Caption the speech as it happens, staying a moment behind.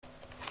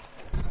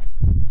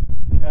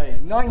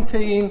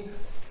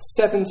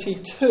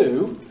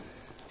1972,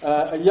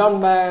 a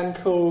young man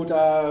called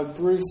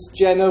Bruce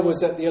Jenner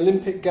was at the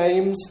Olympic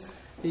Games.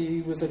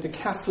 He was a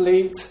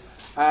decathlete,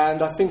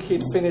 and I think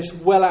he'd finished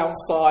well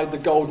outside the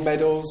gold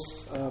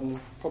medals,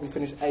 probably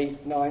finished 8th,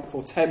 9th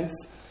or 10th.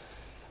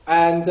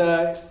 And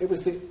it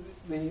was the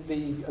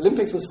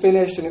Olympics was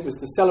finished, and it was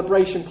the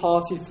celebration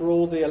party for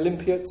all the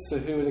Olympians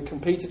who had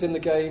competed in the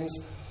Games.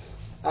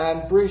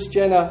 And Bruce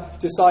Jenner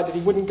decided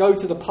he wouldn't go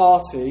to the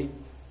party,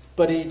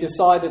 but he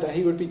decided that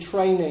he would be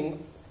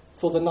training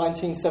for the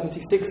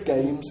 1976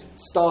 Games,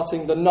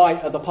 starting the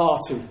night of the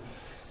party.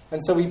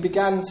 And so he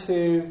began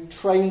to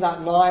train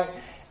that night,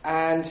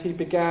 and he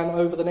began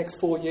over the next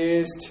 4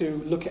 years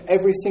to look at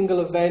every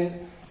single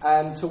event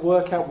and to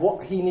work out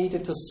what he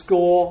needed to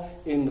score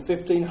in the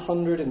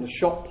 1500, in the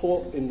shot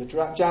put, in the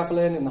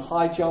javelin, in the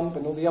high jump,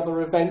 and all the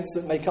other events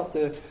that make up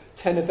the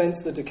 10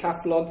 events of the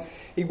decathlon.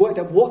 He worked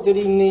out what did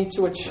he need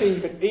to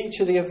achieve at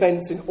each of the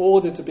events in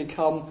order to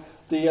become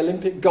the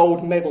Olympic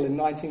gold medal in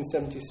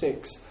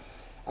 1976.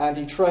 And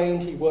he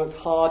trained, he worked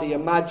hard, he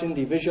imagined,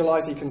 he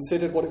visualized, he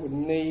considered what it would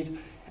need.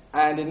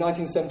 And in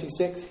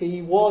 1976,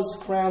 he was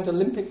crowned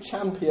Olympic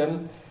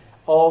champion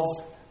of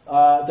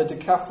the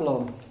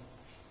decathlon.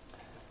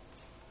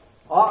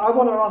 I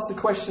want to ask the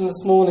question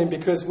this morning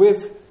because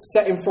we've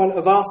set in front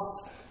of us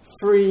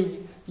 3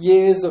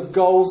 years of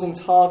goals and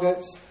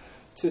targets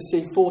to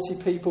see 40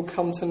 people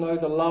come to know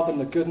the love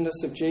and the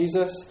goodness of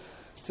Jesus,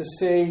 to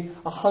see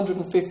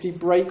 150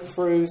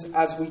 breakthroughs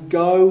as we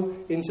go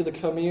into the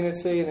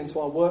community and into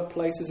our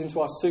workplaces,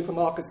 into our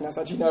supermarkets, and that's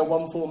actually now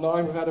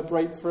 149, we've had a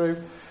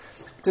breakthrough,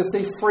 to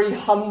see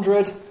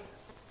 300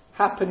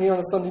 happen here on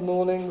a Sunday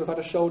morning. We've had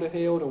a shoulder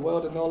healed, a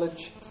world of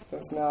knowledge.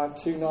 That's now at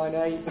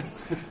 298.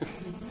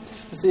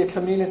 To see a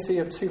community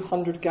of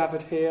 200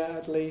 gathered here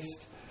at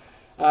least.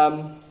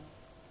 What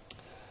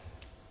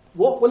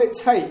will it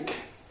take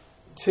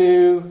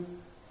to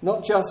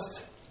not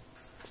just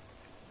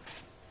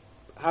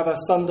have a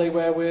Sunday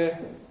where we're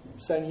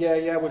saying,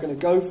 yeah, we're going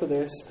to go for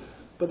this,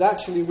 but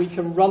actually we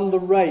can run the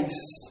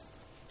race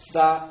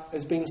that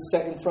has been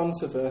set in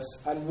front of us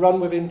and run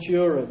with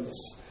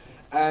endurance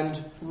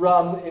and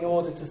run in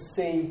order to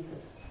see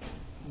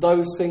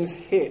those things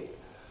hit.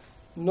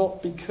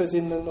 Not because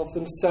in and of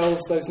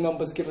themselves those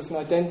numbers give us an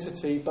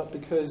identity, but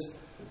because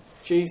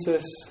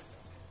Jesus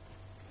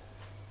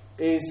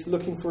is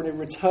looking for a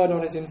return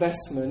on his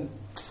investment,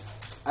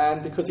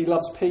 and because he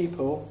loves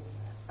people,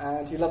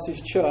 and he loves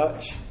his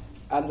church,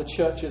 and the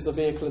church is the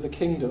vehicle of the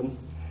kingdom.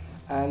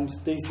 And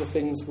these are the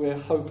things we're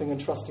hoping and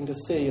trusting to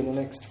see in the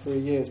next 3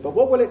 years. But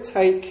what will it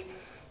take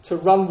to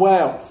run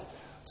well,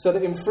 so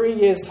that in 3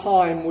 years'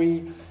 time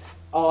we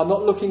are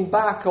not looking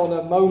back on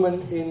a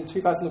moment in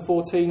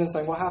 2014 and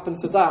saying, what happened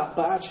to that?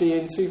 But actually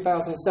in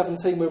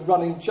 2017 we're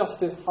running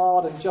just as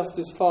hard and just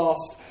as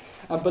fast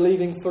and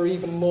believing for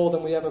even more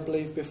than we ever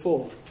believed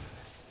before.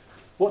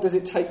 What does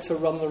it take to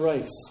run the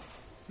race?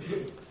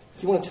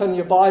 If you want to turn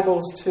your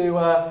Bibles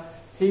to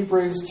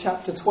Hebrews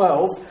chapter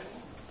 12,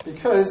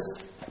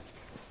 because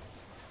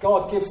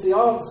God gives the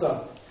answer.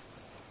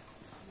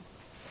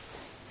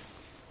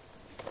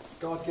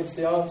 God gives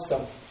the answer.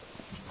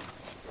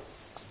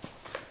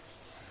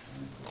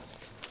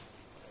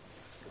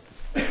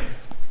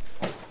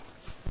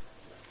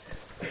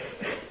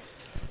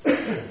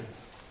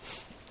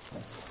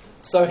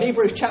 So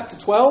Hebrews chapter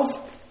 12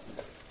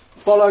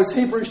 follows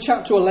Hebrews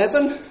chapter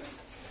 11.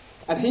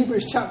 And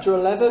Hebrews chapter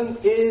 11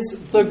 is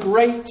the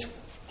great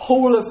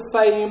Hall of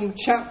Fame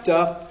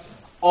chapter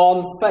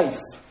on faith.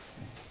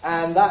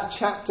 And that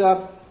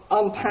chapter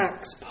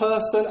unpacks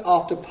person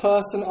after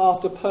person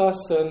after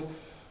person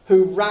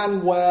who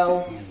ran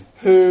well,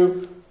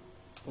 who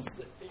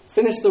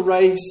finished the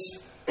race.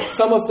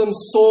 Some of them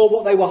saw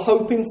what they were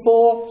hoping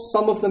for.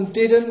 Some of them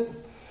didn't.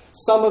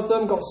 Some of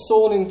them got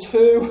sawn in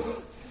two.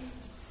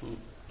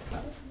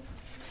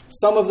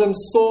 Some of them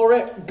saw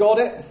it, got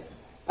it.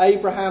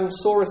 Abraham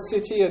saw a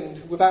city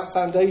and without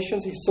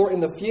foundations. He saw it in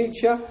the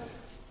future.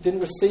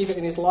 Didn't receive it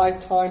in his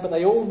lifetime. But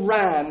they all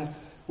ran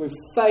with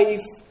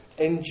faith,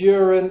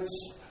 endurance.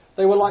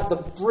 They were like the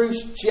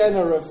Bruce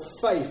Jenner of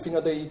faith, the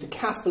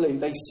decathlete.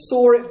 They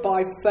saw it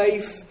by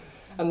faith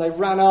and they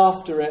ran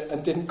after it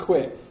and didn't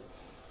quit.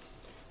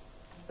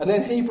 And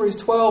then Hebrews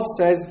 12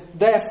 says,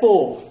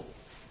 therefore,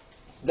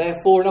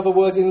 in other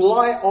words, in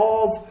light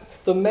of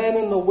the men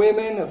and the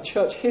women of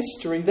church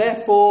history,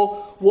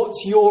 therefore,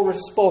 what's your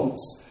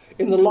response?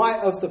 In the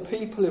light of the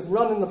people who've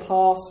run in the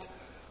past,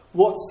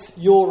 what's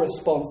your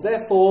response?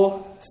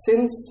 Therefore,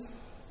 since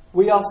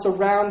we are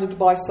surrounded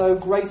by so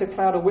great a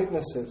cloud of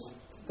witnesses,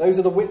 those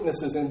are the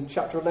witnesses in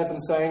chapter 11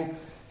 saying,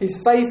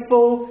 he's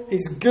faithful,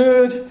 he's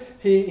good,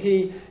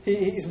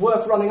 he's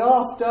worth running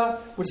after,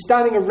 we're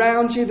standing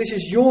around you, this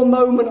is your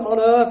moment on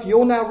earth,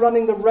 you're now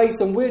running the race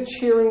and we're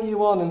cheering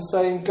you on and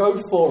saying, go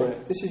for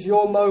it, this is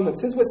your moment.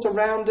 Since we're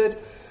surrounded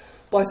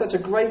by such a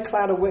great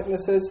cloud of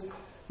witnesses,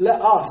 let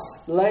us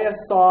lay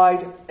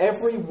aside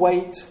every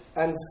weight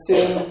and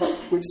sin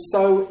which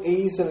so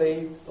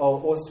easily,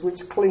 or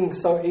which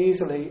clings so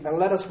easily, and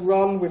let us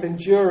run with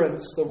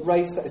endurance the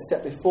race that is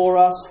set before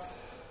us,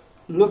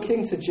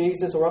 looking to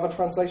Jesus, or other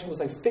translation will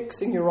say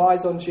fixing your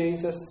eyes on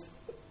Jesus,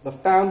 the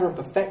founder and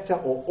perfecter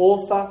or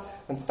author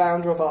and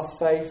founder of our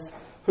faith,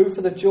 who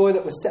for the joy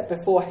that was set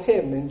before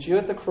him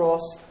endured the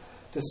cross,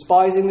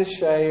 despising the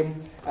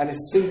shame, and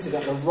is seated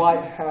at the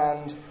right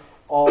hand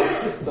of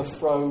the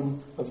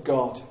throne of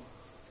God.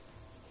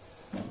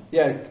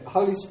 Yeah,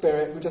 Holy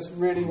Spirit, we just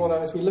really want to,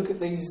 as we look at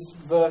these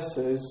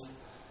verses,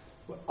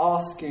 we're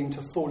asking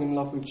to fall in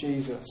love with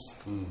Jesus.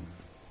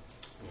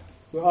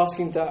 We're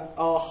asking that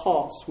our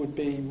hearts would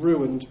be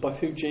ruined by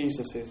who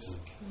Jesus is,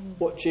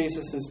 what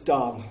Jesus has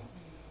done,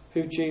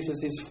 who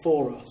Jesus is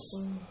for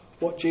us,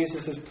 what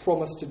Jesus has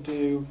promised to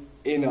do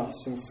in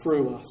us and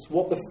through us,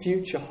 what the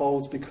future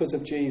holds because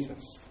of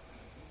Jesus.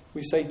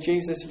 We say,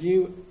 Jesus,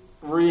 you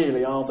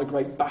really are the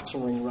great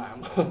battering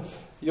ram.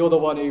 You're the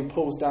one who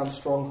pulls down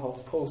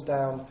strongholds, pulls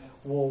down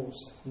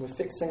walls. And we're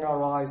fixing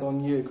our eyes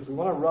on you because we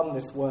want to run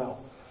this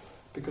well,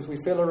 because we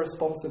feel a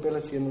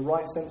responsibility in the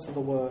right sense of the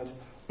word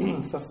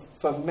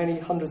for many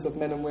hundreds of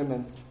men and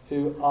women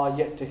who are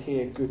yet to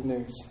hear good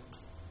news.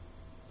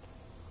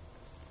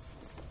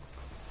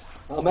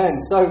 Amen.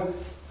 So,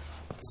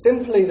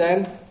 simply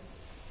then,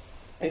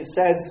 it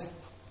says,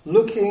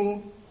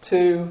 looking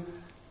to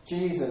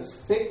Jesus.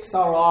 Fix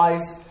our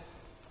eyes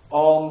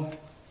on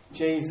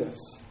Jesus.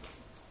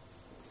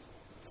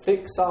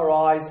 Fix our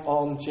eyes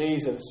on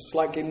Jesus. It's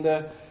like in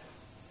the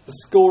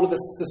school of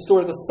the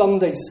story of the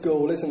Sunday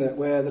school, isn't it?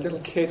 Where the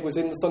little kid was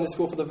in the Sunday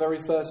school for the very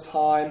first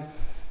time,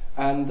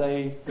 and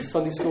the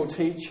Sunday school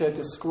teacher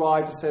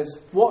described and says,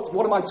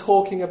 What am I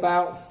talking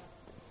about?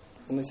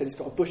 And they said, it's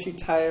got a bushy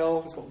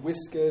tail, it's got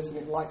whiskers, and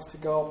it likes to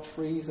go up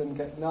trees and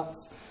get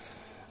nuts.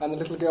 And the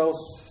little girl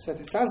said,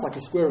 it sounds like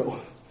a squirrel.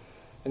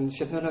 And she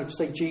said, no, just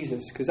say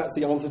Jesus, because that's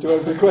the answer to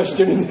every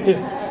question in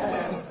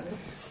here.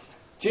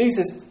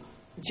 Jesus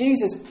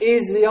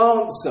is the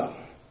answer.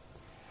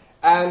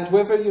 And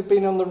whether you've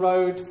been on the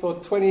road for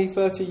 20,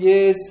 30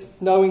 years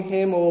knowing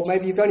him, or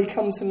maybe you've only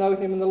come to know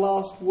him in the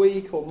last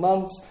week or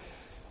months,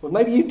 or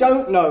maybe you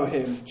don't know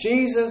him,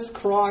 Jesus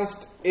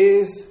Christ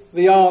is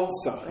the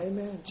answer.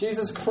 Amen.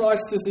 Jesus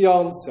Christ is the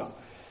answer.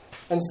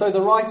 And so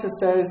the writer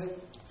says,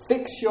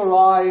 fix your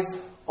eyes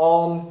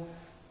on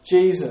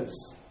Jesus.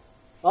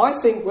 I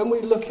think when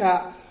we look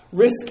at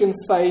risk and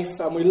faith,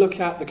 and we look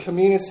at the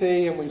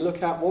community, and we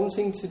look at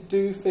wanting to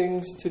do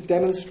things to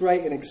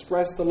demonstrate and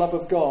express the love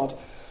of God,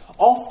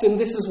 often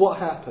this is what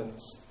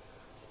happens.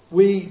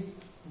 We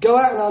go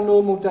out in our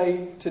normal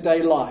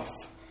day-to-day life,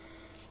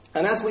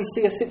 and as we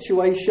see a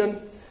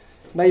situation,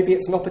 maybe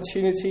it's an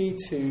opportunity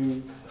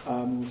to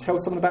tell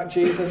someone about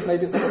Jesus,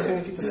 maybe it's an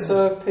opportunity to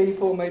serve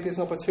people, maybe it's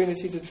an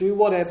opportunity to do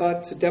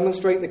whatever, to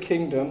demonstrate the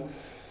kingdom.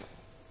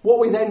 What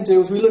we then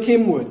do is we look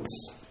inwards.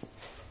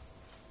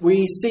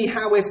 We see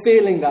how we're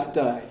feeling that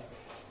day.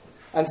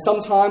 And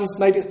sometimes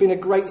maybe it's been a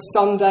great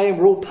Sunday and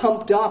we're all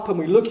pumped up and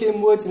we look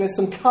inwards and there's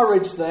some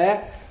courage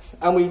there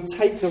and we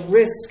take the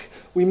risk,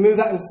 we move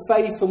out in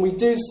faith and we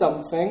do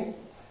something.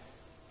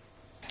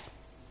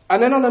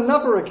 And then on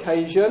another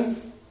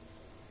occasion,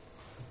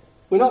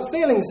 we're not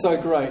feeling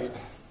so great.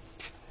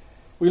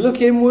 We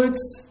look inwards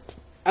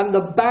and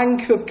the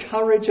bank of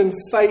courage and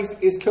faith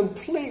is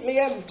completely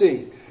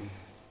empty.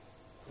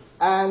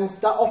 And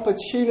that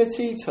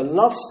opportunity to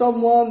love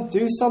someone,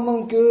 do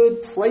someone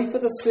good, pray for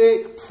the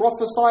sick,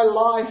 prophesy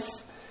life,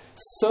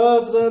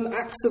 serve them,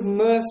 acts of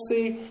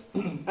mercy,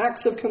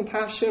 acts of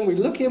compassion. We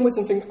look inwards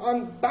and think,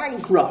 I'm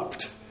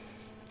bankrupt.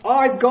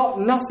 I've got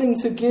nothing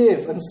to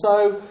give. And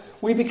so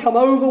we become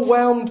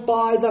overwhelmed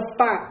by the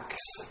facts.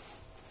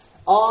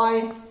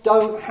 I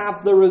don't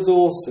have the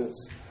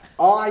resources.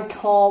 I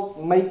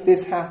can't make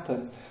this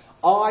happen.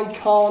 I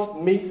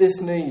can't meet this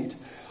need.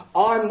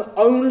 I'm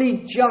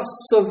only just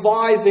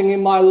surviving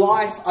in my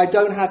life. I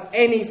don't have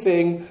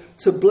anything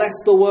to bless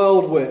the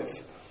world with.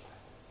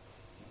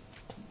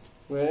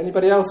 Well,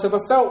 anybody else ever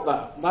felt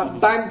that? That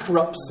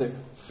bankruptcy.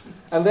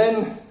 And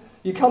then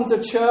you come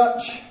to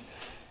church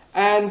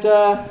and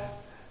the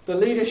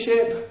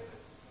leadership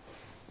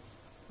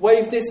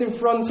wave this in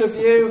front of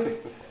you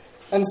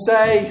and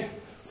say,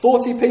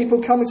 40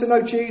 people coming to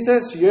know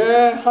Jesus,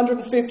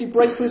 150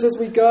 breakthroughs as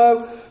we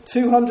go,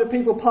 200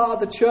 people part of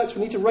the church,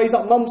 we need to raise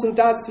up mums and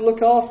dads to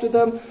look after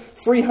them,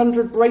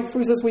 300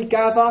 breakthroughs as we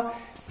gather,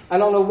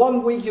 and on a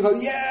 1 week you go,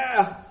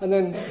 yeah, and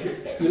then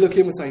you look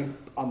in and say,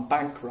 I'm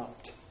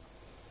bankrupt.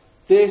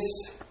 This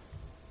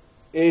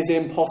is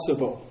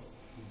impossible.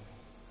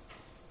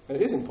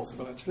 It is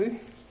impossible actually.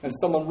 As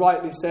someone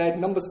rightly said,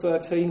 Numbers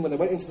 13, when they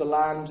went into the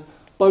land,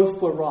 both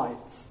were right.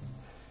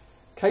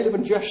 Caleb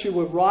and Joshua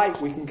were right,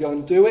 we can go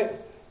and do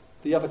it.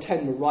 The other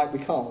 10 were right, we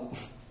can't.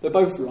 They're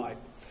both right.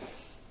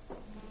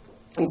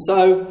 And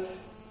so,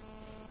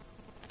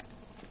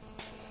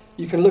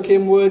 you can look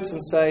inwards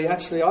and say,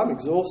 actually, I'm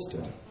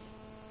exhausted.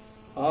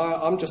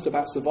 I'm just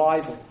about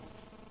surviving.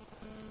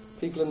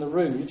 People in the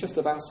room, you're just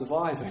about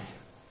surviving.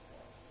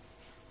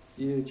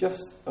 You're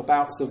just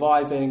about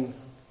surviving.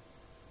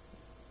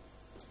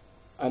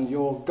 And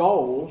your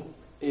goal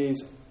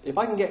is, if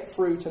I can get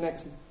through to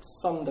next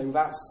Sunday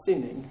without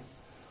sinning,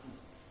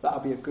 that'll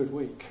be a good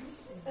week.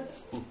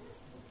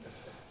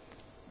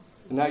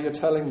 And now you're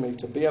telling me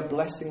to be a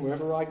blessing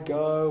wherever I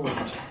go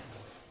and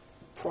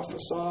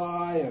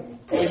prophesy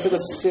and pray for the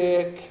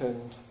sick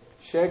and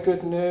share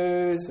good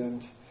news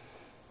and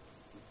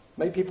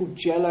make people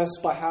jealous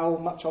by how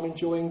much I'm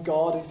enjoying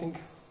God. And you think,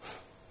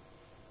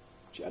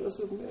 jealous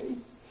of me?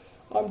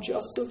 I'm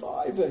just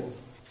surviving.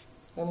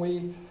 And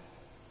we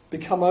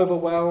become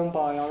overwhelmed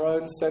by our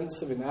own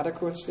sense of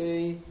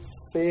inadequacy,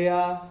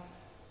 fear,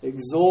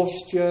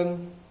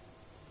 exhaustion.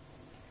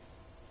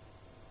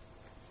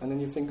 And then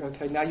you think,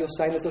 okay, now you're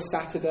saying there's a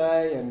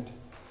Saturday and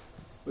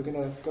we're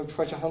going to go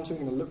treasure hunting,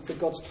 we're going to look for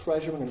God's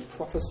treasure, we're going to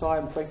prophesy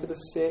and pray for the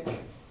sick.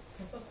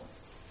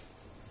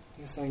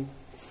 You're saying,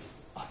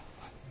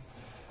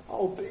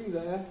 I'll be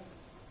there.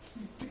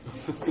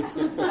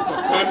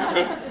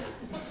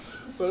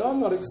 But I'm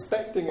not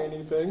expecting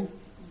anything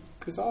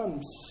because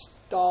I'm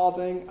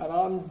starving and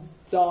I'm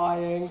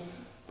dying.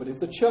 But if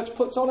the church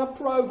puts on a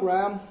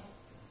program,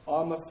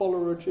 I'm a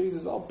follower of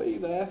Jesus, I'll be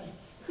there.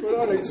 But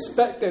I don't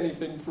expect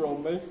anything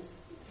from me.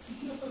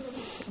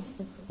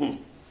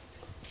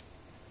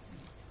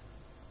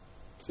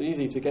 It's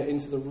easy to get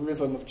into the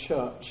rhythm of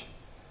church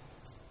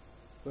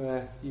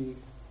where you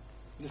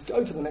just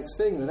go to the next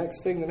thing, the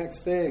next thing, the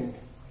next thing.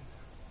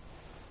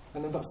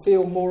 And then but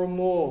feel more and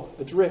more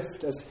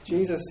adrift as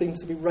Jesus seems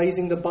to be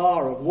raising the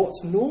bar of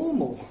what's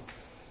normal.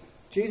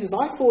 Jesus,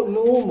 I thought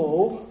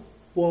normal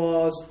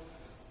was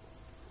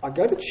I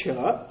go to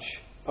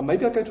church, and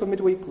maybe I go to a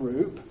midweek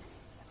group,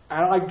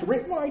 and I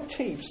grit my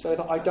teeth so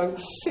that I don't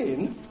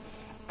sin,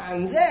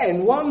 and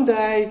then one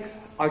day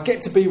I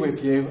get to be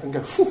with you and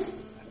go, phew.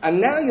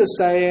 And now you're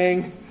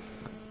saying,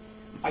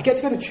 I get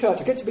to go to church,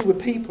 I get to be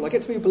with people, I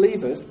get to be with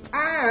believers,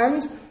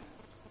 and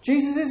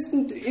Jesus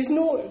is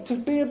not to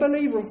be a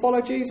believer and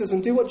follow Jesus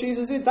and do what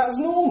Jesus did. That's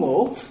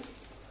normal.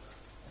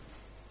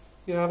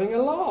 You're having a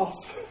laugh.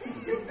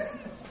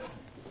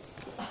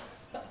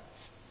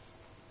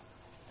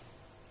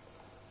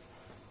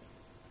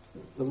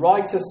 The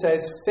writer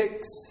says,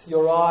 fix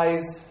your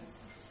eyes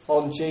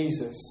on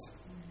Jesus.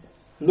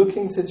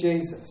 Looking to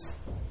Jesus.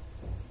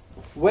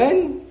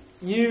 When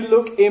you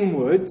look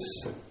inwards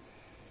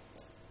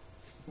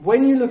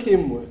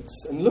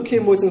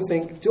and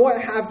think, do I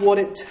have what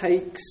it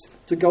takes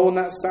to go on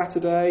that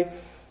Saturday?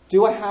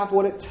 Do I have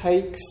what it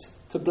takes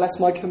to bless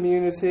my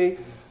community?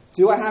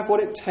 Do I have what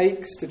it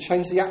takes to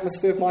change the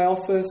atmosphere of my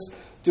office?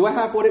 Do I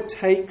have what it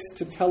takes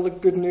to tell the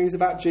good news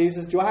about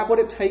Jesus? Do I have what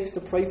it takes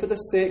to pray for the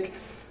sick?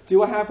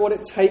 Do I have what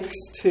it takes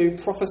to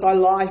prophesy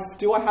life?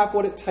 Do I have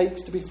what it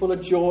takes to be full of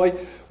joy?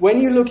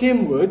 When you look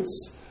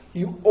inwards,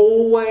 you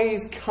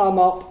always come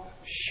up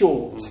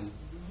short.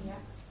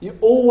 You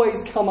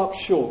always come up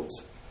short.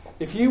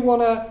 If you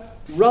want to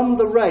run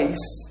the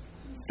race,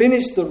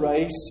 finish the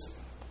race,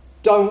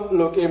 don't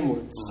look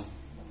inwards.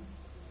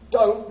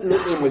 Don't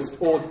look inwards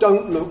or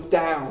don't look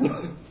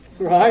down.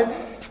 Right?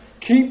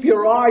 Keep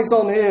your eyes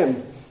on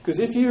Him. Because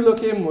if you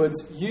look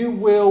inwards, you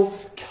will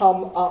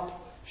come up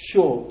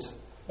short.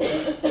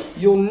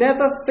 You will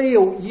never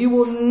feel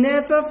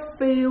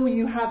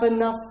you have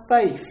enough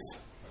faith.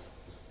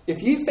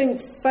 If you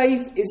think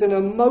faith is an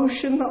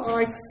emotion that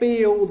I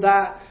feel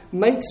that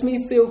makes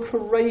me feel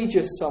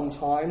courageous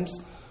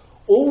sometimes,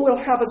 all we'll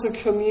have as a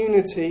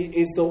community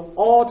is the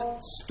odd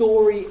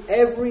story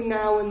every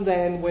now and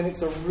then when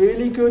it's a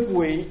really good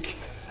week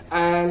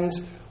and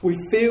we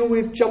feel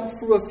we've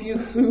jumped through a few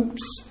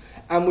hoops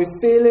and we're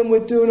feeling we're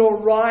doing all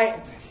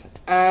right,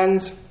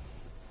 and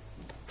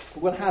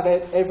we'll have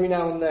it every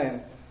now and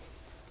then.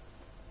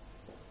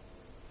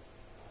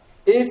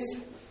 If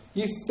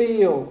you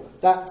feel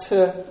that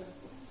to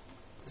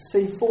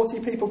see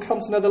 40 people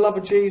come to know the love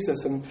of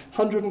Jesus and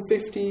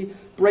 150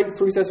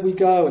 breakthroughs as we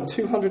go and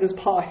 200 as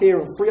part here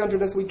and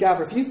 300 as we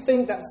gather, if you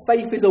think that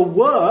faith is a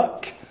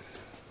work,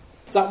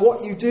 that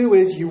what you do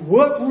is you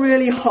work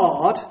really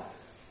hard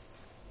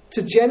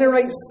to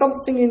generate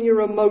something in your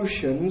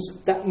emotions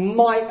that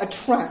might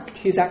attract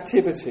His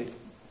activity.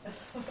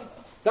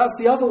 That's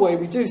the other way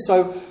we do.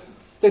 So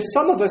there's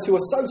some of us who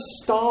are so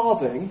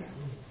starving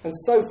and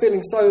so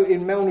feeling so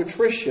in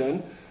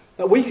malnutrition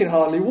that we can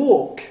hardly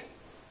walk.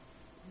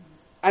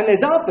 And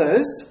there's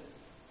others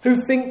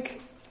who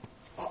think,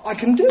 I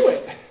can do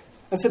it.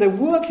 And so they're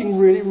working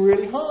really,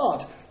 really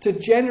hard to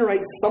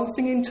generate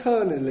something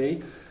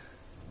internally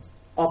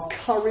of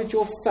courage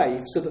or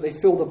faith so that they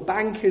feel the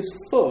bank is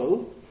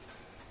full,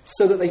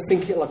 so that they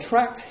think it'll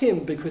attract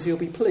Him because He'll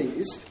be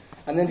pleased,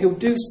 and then He'll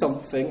do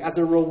something as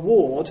a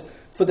reward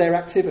for their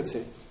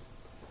activity.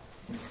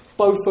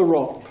 Both are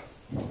wrong.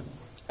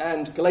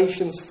 And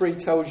Galatians 3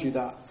 tells you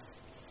that.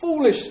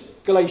 Foolish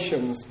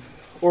Galatians,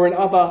 or in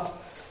other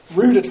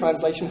ruder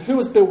translation, who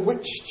has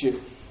bewitched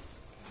you?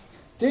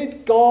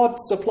 Did God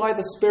supply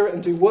the Spirit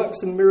and do works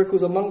and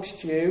miracles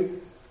amongst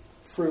you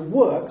through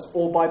works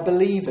or by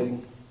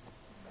believing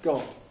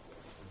God?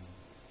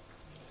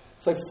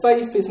 So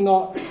faith is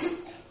not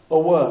a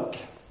work.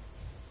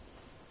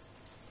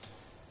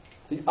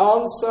 The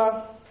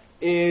answer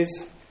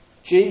is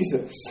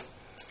Jesus.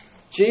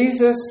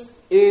 Jesus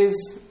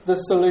is the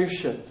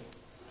solution.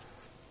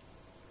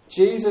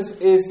 Jesus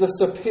is the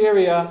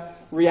superior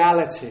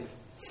reality.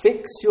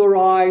 Fix your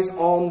eyes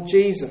on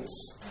Jesus.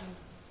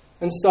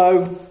 And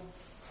so,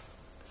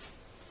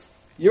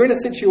 you're in a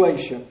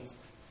situation.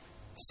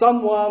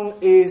 Someone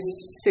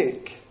is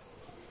sick.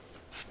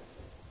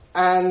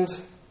 And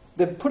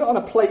they've put it on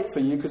a plate for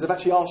you because they've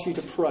actually asked you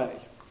to pray.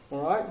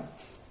 All right?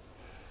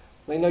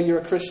 They know you're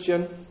a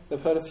Christian.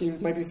 They've heard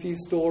maybe a few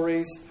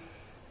stories.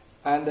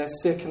 And they're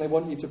sick and they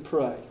want you to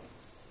pray.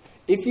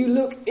 If you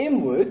look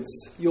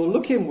inwards, you'll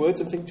look inwards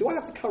and think, do I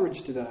have the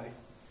courage today?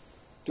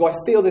 Do I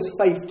feel this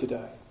faith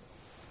today?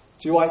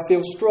 Do I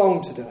feel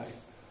strong today?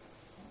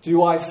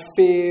 Do I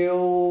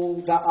feel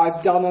that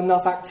I've done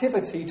enough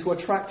activity to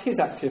attract his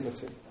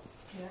activity?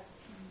 Yeah.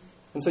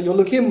 And so you'll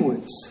look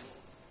inwards.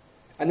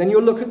 And then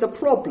you'll look at the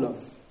problem.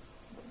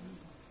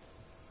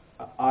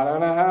 I don't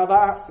know how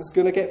that is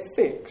going to get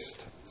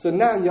fixed. So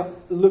now you're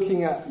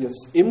looking at your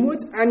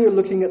inwards and you're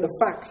looking at the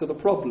facts of the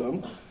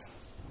problem.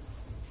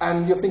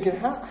 And you're thinking,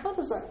 how's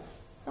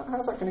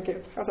that going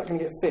to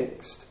get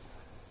fixed?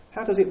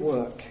 How does it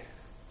work?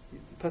 The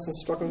person's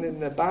struggling in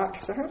their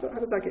back. So how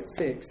does that get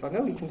fixed? I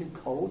know he can do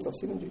colds. I've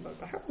seen him do that.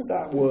 But how does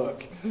that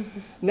work?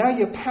 Now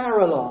you're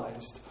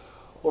paralysed.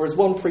 Or as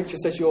one preacher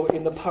says, you're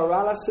in the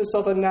paralysis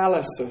of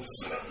analysis.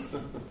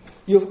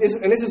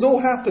 And this has all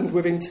happened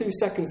within 2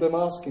 seconds of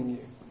them asking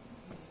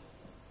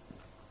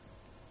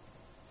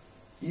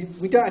you.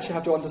 We don't actually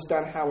have to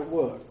understand how it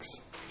works.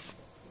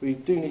 We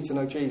do need to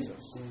know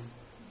Jesus.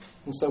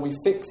 And so we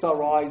fix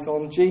our eyes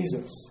on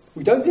Jesus.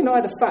 We don't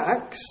deny the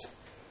facts.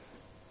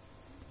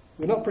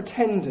 We're not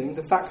pretending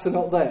the facts are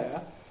not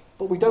there.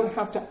 But we don't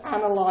have to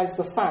analyse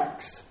the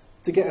facts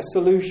to get a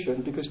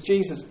solution because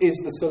Jesus is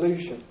the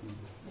solution.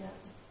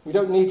 We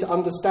don't need to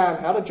understand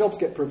how do jobs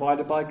get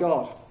provided by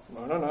God.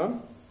 I don't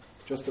know.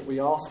 Just that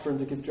we ask for him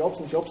to give jobs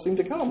and jobs seem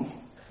to come.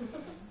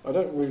 We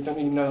don't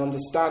even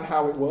understand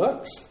how it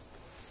works.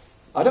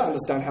 I don't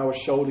understand how a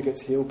shoulder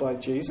gets healed by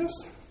Jesus.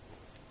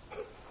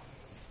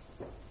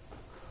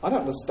 I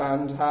don't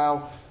understand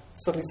how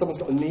suddenly someone's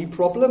got a knee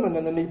problem and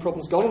then the knee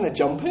problem's gone and they're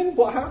jumping.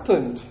 What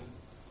happened?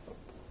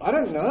 I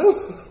don't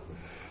know.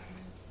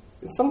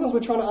 And sometimes we're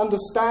trying to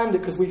understand it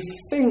because we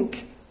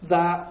think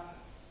that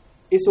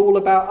it's all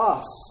about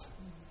us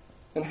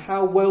and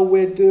how well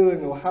we're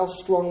doing or how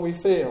strong we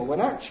feel. When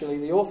actually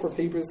the author of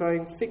Hebrews is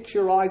saying, fix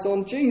your eyes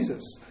on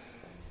Jesus.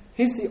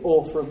 He's the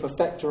author and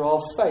perfecter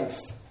of faith.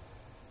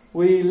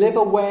 We live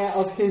aware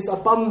of his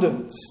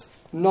abundance,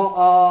 not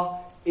our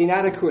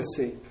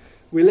inadequacy.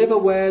 We live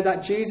aware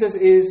that Jesus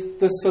is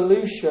the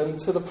solution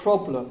to the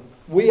problem.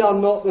 We are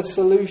not the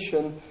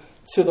solution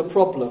to the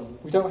problem.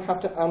 We don't have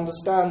to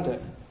understand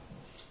it.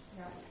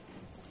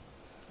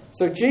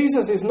 So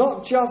Jesus is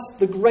not just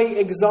the great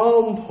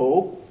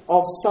example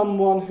of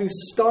someone who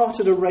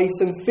started a race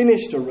and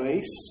finished a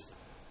race.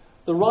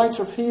 The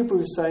writer of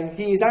Hebrews is saying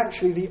he is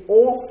actually the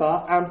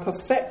author and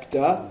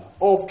perfecter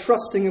of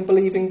trusting and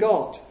believing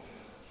God.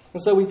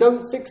 And so we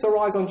don't fix our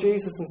eyes on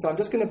Jesus and say, I'm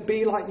just going to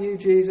be like you,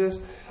 Jesus.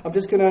 I'm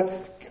just going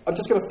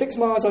to fix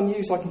my eyes on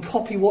you so I can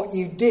copy what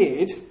you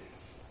did.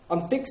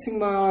 I'm fixing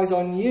my eyes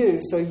on you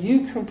so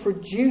you can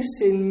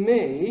produce in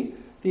me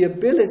the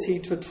ability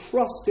to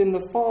trust in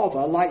the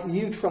Father like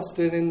you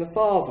trusted in the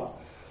Father.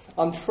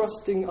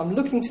 I'm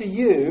looking to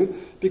you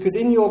because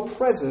in your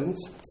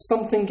presence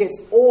something gets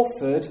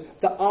authored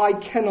that I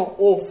cannot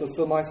author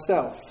for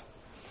myself.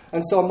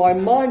 And so my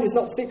mind is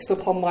not fixed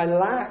upon my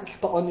lack,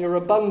 but on your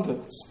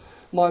abundance.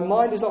 My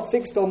mind is not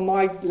fixed on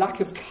my lack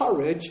of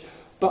courage,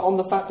 but on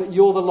the fact that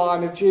you're the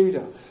Lion of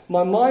Judah.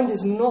 My mind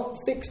is not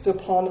fixed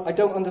upon, I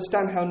don't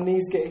understand how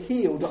knees get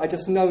healed, I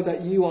just know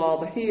that you are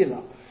the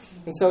healer.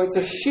 And so it's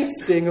a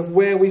shifting of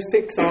where we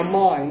fix our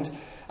mind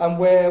and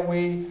where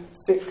we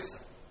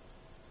fix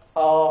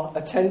our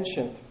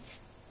attention.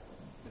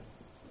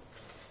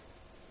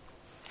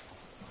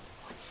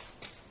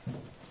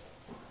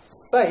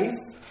 Faith,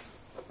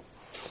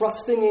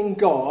 trusting in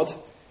God,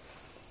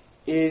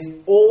 is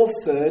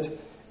authored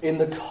in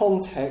the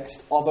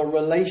context of a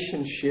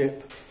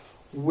relationship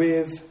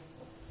with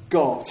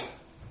God.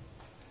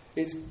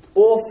 It's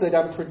authored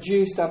and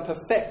produced and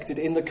perfected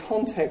in the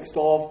context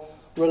of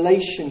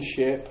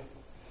relationship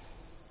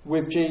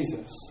with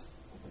Jesus.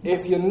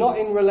 If you're not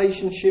in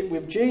relationship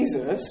with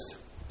Jesus,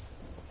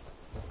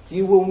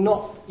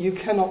 you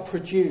cannot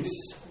produce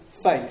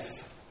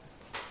faith.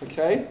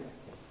 Okay?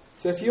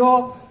 So if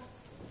you're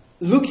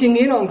looking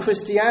in on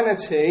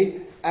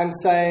Christianity and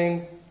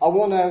saying, I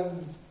want to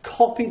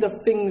copy the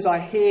things I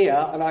hear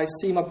and I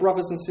see my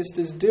brothers and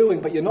sisters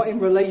doing, but you're not in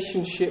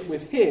relationship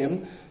with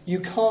him, you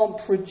can't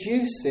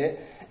produce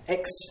it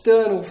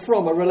external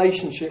from a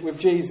relationship with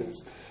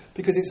Jesus.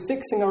 Because it's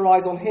fixing our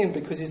eyes on him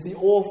because he's the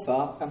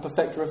author and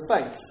perfecter of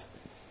faith.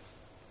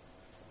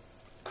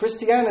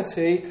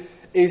 Christianity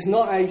is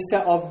not a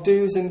set of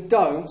do's and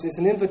don'ts. It's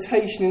an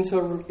invitation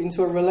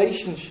into a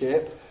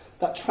relationship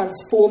that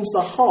transforms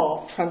the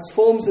heart,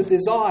 transforms the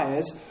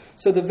desires,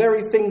 so the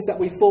very things that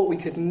we thought we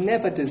could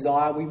never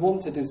desire, we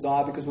want to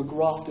desire because we're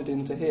grafted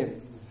into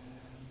him.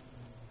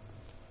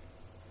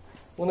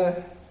 I want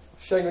to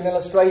show you an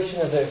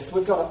illustration of this.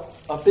 We've got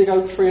a big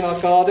oak tree in our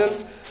garden.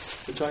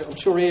 which I'm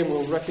sure Ian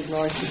will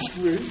recognise this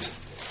root.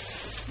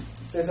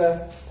 There's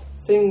a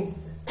thing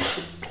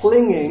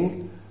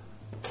clinging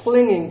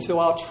to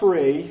our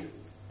tree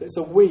that's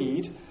a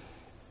weed,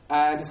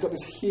 and it's got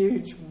this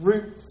huge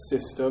root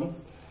system,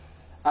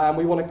 and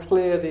we want to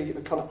clear the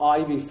kind of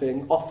ivy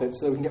thing off it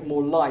so that we can get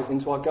more light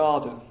into our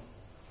garden.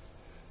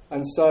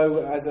 And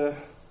so, as a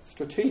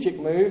strategic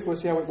move, we'll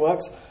see how it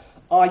works,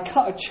 I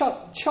cut a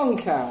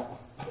chunk out.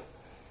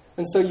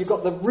 And so you've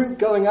got the root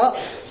going up,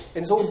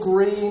 and it's all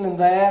green and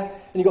there,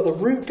 and you've got the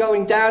root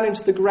going down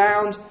into the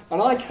ground,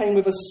 and I came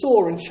with a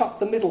saw and chucked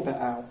the middle bit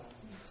out.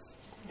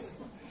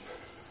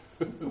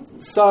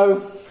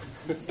 So,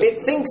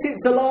 it thinks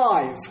it's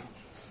alive.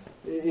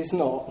 It is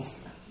not.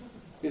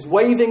 It's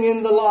waving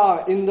in the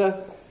light, in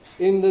the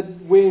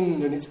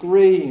wind, and it's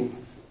green,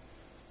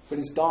 but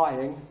it's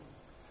dying.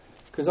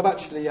 Because I've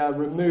actually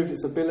removed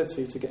its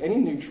ability to get any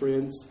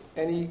nutrients,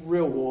 any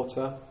real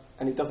water,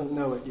 and it doesn't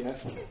know it yet.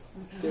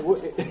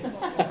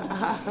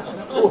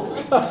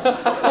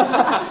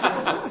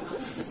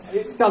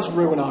 It does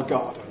ruin our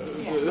garden.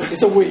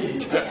 It's a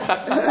weed.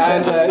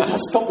 And it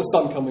does stop the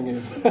sun coming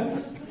in.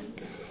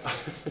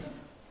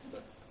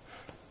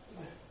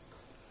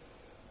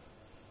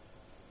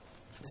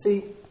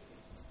 See,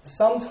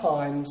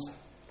 sometimes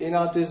in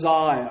our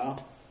desire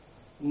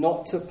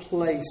not to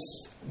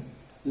place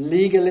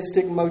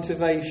legalistic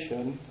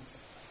motivation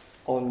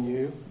on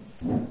you,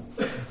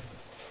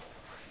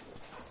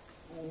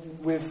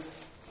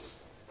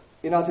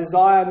 in our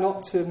desire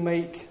not to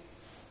make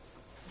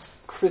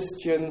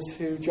Christians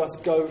who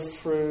just go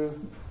through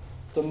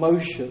the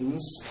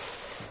motions,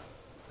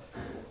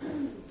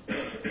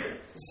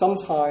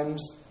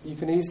 sometimes you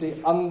can easily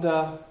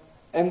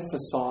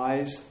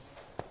underemphasize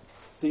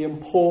the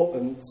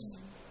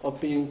importance of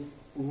being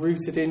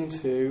rooted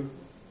into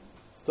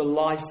the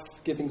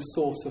life-giving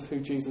source of who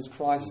Jesus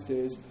Christ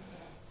is,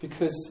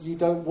 because you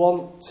don't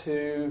want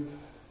to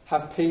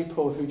have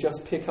people who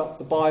just pick up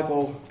the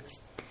Bible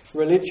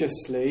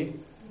religiously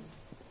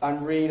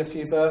and read a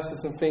few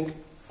verses and think,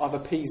 I've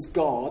appeased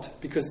God,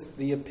 because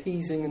the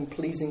appeasing and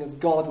pleasing of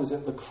God was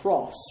at the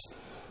cross,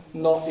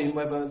 not in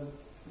whether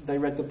they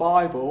read the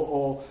Bible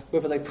or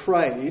whether they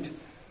prayed.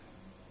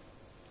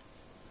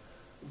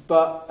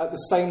 But at the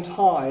same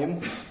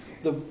time,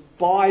 the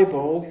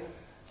Bible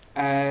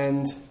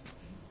and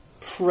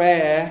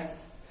prayer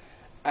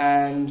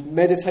and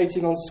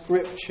meditating on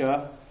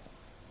Scripture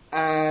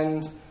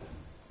and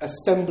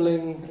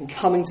assembling and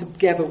coming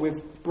together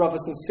with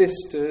brothers and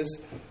sisters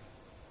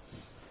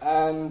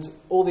and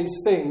all these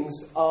things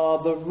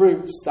are the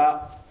roots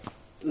that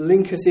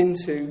link us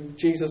into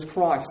Jesus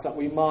Christ, that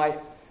we might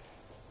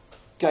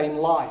gain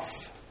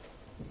life.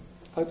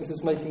 I hope this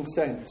is making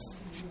sense.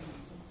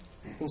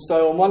 And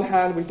so on one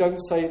hand, we don't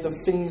say the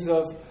things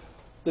of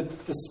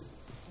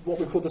what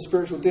we call the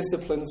spiritual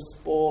disciplines,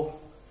 or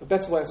a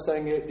better way of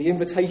saying it, the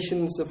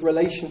invitations of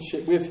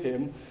relationship with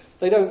Him.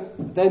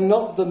 They're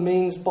not the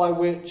means by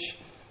which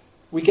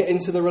we get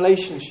into the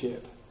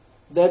relationship.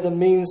 They're the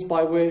means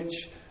by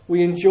which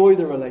we enjoy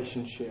the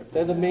relationship.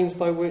 They're the means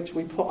by which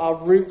we put our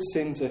roots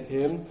into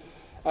Him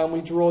and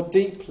we draw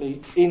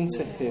deeply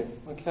into Him.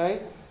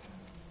 Okay?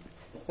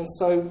 And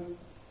so,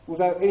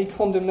 without any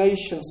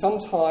condemnation,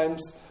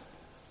 sometimes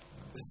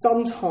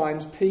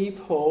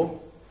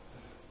people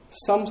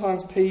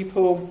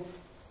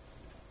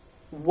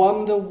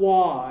wonder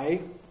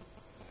why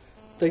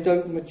they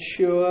don't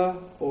mature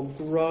or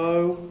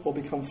grow or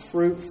become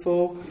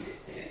fruitful,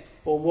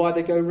 or why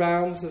they go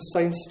round the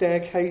same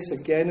staircase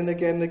again and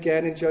again and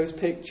again in Joe's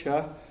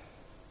picture.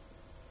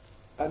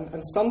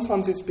 And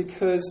sometimes it's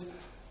because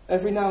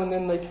every now and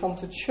then they come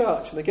to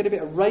church and they get a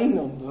bit of rain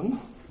on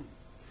them.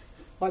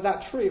 Like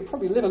that tree, it'll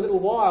probably live a little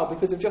while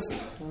because of just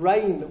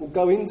rain that will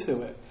go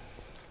into it.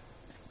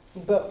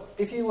 But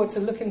if you were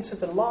to look into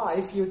the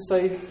life, you would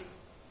say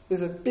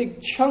there's a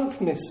big chunk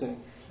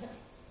missing.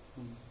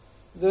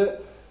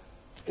 That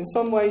in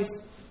some ways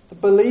the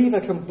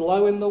believer can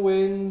blow in the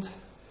wind,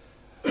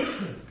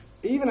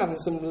 even having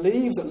some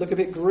leaves that look a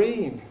bit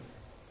green,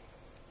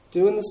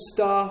 doing the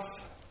stuff.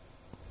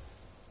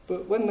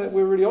 But when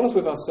we're really honest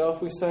with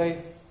ourselves, we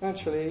say,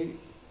 actually,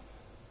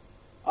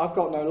 I've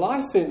got no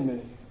life in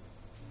me.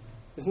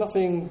 There's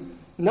nothing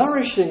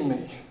nourishing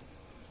me.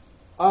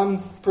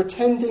 I'm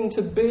pretending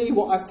to be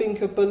what I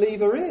think a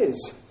believer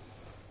is.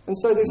 And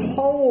so this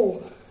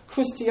whole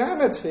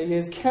Christianity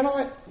is, can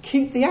I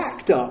keep the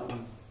act up?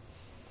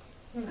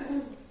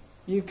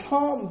 You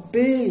can't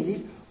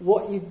be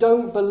what you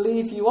don't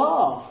believe you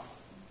are.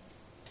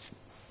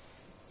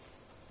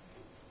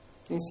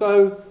 And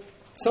so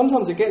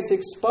sometimes it gets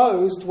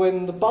exposed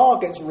when the bar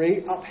gets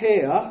up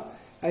here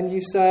and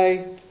you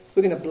say,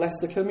 we're going to bless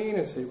the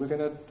community. We're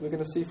going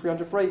to see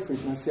 300 breakthroughs.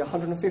 We're going to see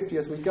 150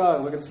 as we go.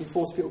 We're going to see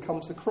 40 people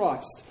come to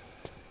Christ.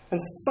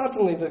 And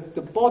suddenly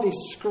the body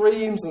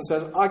screams and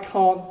says, I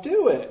can't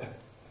do it.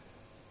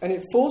 And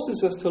it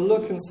forces us to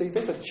look and see,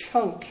 there's a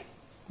chunk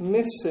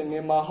missing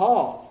in my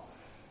heart.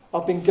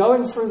 I've been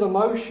going through the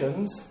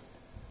motions,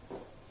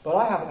 but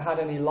I haven't had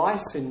any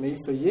life in me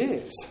for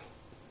years.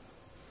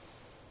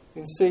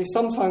 You see,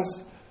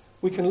 sometimes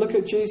We can look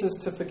at Jesus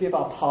to forgive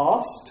our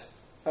past,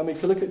 and we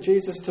can look at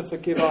Jesus to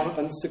forgive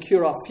and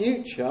secure our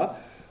future,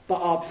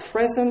 but our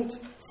present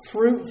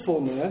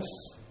fruitfulness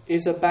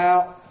is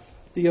about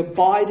the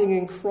abiding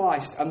in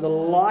Christ and the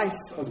life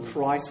of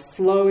Christ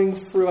flowing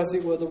through, as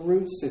it were, the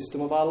root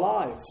system of our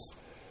lives.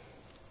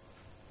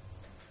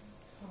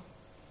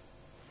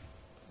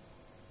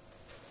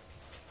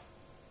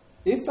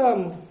 If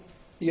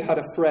you had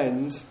a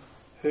friend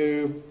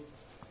who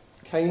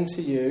came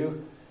to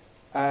you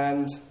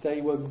and they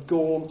were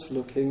gaunt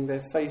looking,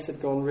 their face had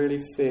gone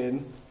really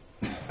thin,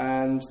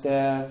 and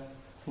their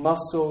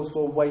muscles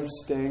were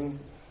wasting,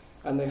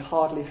 and they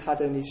hardly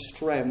had any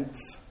strength,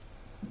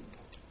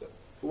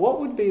 what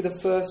would be the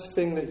first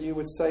thing that you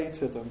would say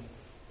to them?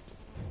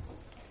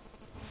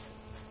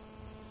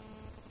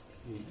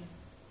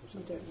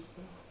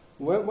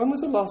 When was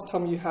the last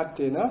time you had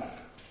dinner?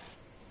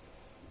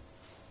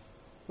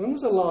 When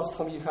was the last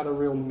time you had a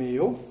real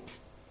meal?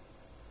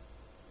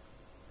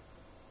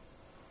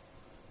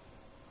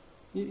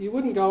 You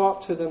wouldn't go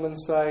up to them and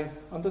say,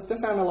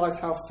 let's analyse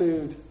how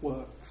food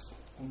works.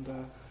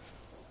 And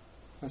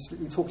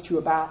we talk to you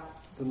about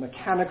the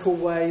mechanical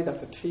way that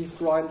the teeth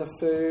grind the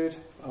food,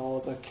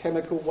 or the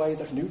chemical way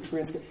that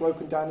nutrients get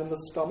broken down in the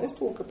stomach. Let's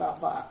talk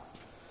about that.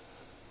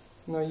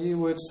 No, you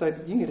would say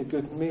that you need a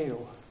good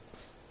meal.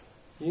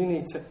 You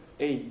need to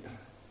eat.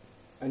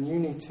 And you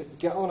need to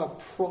get on a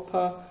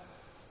proper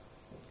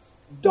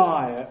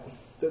diet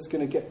that's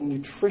going to get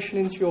nutrition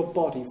into your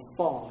body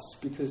fast,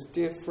 because,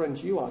 dear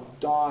friends, you are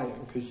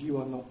dying because you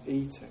are not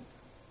eating.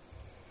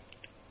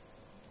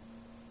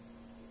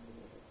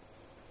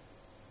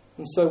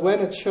 And so when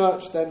a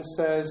church then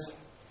says,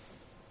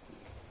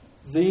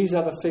 these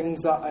are the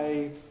things that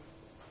a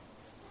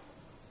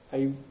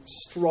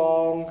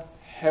strong,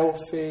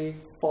 healthy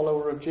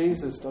follower of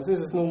Jesus does, this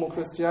is normal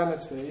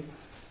Christianity,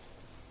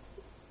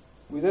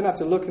 we then have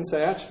to look and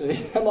say,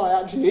 actually, am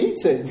I actually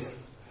eating?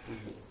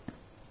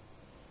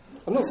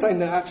 I'm not saying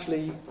that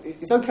actually,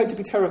 it's okay to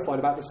be terrified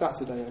about this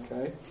Saturday,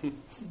 okay?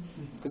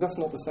 Because that's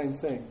not the same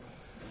thing.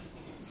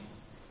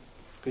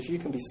 Because you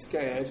can be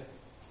scared,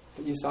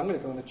 but you say, I'm going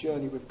to go on a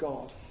journey with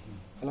God,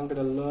 and I'm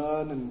going to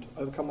learn and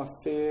overcome my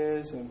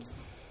fears.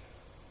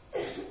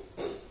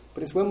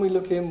 But it's when we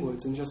look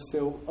inwards and just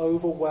feel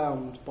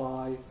overwhelmed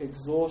by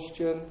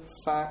exhaustion,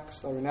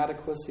 facts, our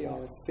inadequacy,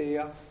 our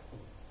fear,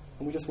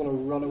 and we just want to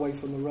run away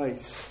from the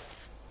race.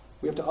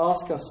 We have to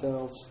ask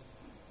ourselves,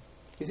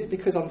 is it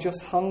because I'm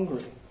just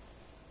hungry?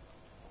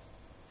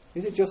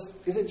 Is it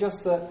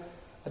just that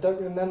I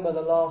don't remember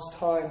the last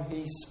time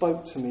he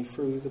spoke to me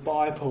through the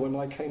Bible and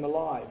I came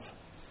alive?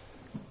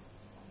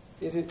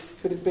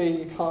 Could it be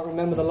you can't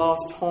remember the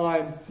last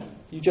time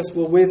you just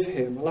were with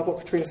him? I love what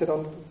Katrina said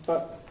on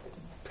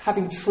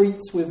having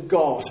treats with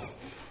God,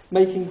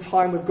 making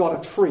time with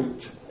God a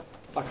treat.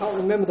 I can't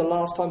remember the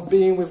last time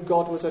being with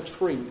God was a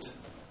treat.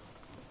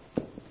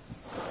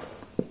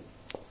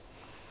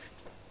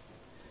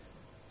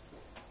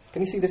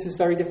 Can you see this is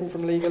very different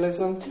from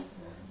legalism?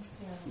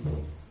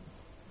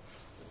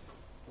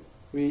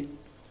 We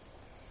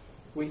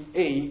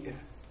eat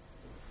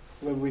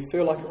whether we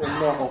feel like it or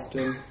not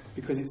often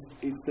because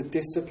it's the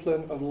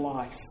discipline of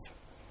life.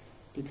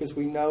 Because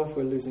we know if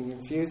we're losing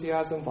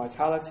enthusiasm,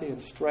 vitality and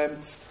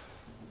strength,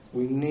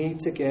 we need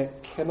to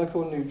get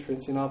chemical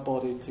nutrients in our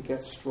body to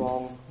get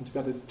strong and to be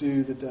able to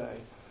do the day.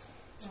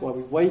 That's why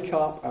we wake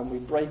up and we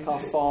break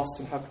our fast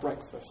and have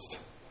breakfast.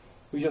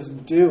 We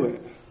just do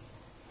it.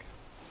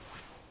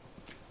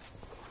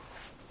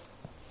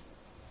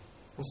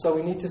 And so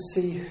we need to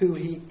see who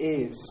he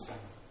is.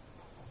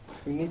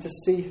 We need to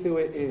see who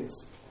it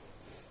is,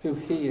 who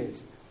he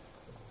is.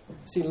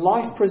 See,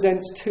 life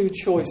presents two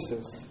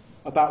choices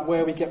about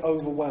where we get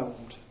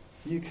overwhelmed.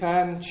 You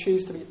can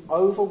choose to be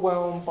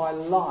overwhelmed by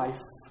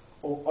life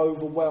or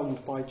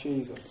overwhelmed by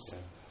Jesus.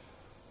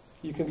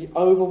 You can be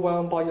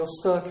overwhelmed by your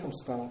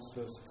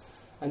circumstances,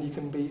 and you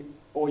can be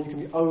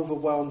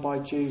overwhelmed by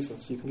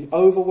Jesus. You can be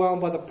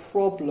overwhelmed by the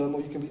problem,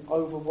 or you can be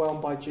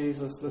overwhelmed by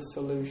Jesus, the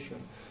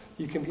solution.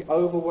 You can be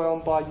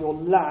overwhelmed by your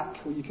lack,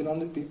 or you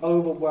can be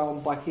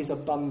overwhelmed by his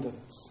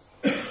abundance.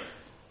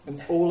 And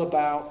it's all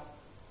about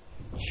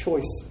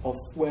choice of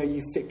where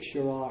you fix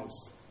your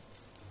eyes.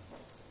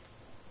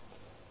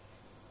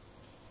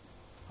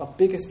 Our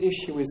biggest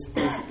issue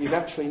is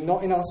actually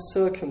not in our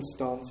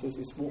circumstances,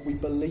 it's what we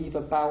believe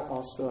about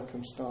our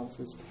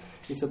circumstances.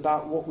 It's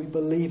about what we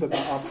believe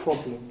about our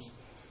problems.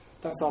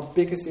 That's our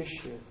biggest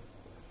issue.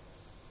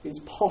 It's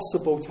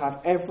possible to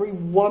have every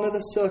one of the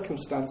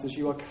circumstances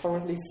you are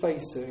currently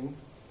facing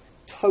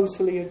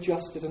totally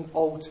adjusted and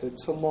altered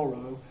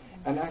tomorrow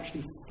and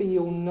actually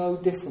feel no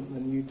different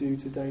than you do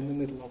today in the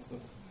middle of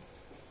them,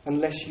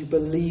 unless you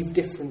believe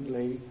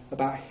differently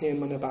about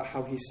him and about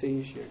how he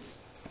sees you.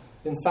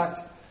 In fact,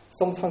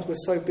 sometimes we're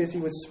so busy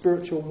with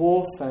spiritual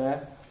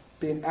warfare,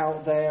 being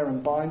out there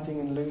and binding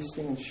and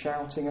loosing and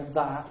shouting at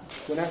that,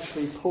 when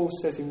actually Paul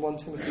says in 1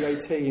 Timothy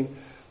 18,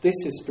 this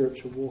is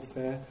spiritual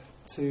warfare,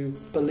 to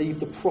believe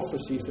the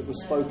prophecies that were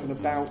spoken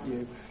about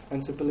you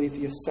and to believe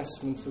the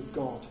assessment of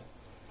God.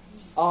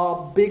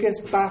 our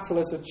biggest battle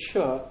as a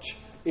church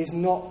is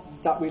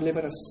not that we live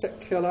in a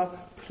secular,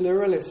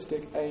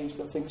 pluralistic age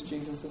that thinks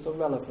Jesus is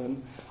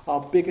irrelevant.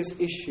 Our biggest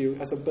issue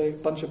as a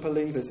bunch of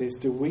believers is,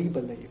 do we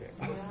believe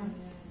him?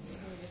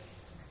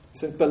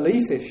 It's a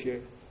belief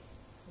issue.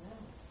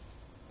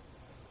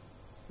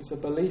 It's a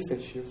belief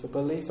issue. It's a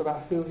belief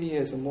about who he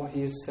is and what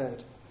he has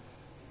said.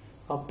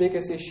 Our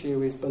biggest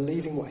issue is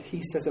believing what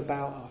he says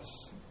about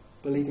us,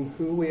 believing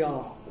who we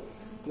are,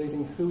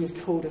 believing who he's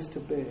called us to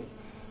be,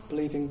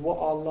 believing what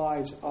our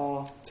lives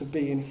are to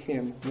be in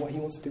him, what he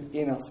wants to do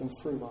in us and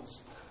through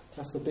us.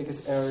 That's the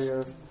biggest area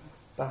of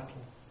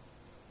battle.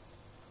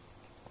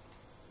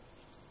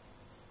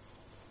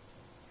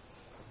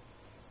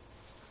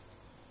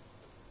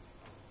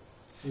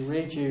 We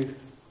read you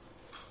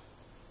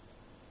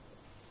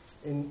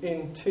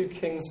in 2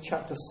 Kings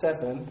chapter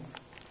 7.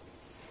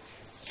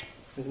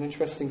 There's an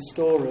interesting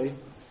story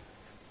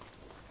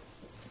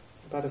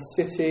about a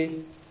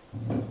city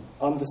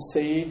under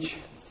siege.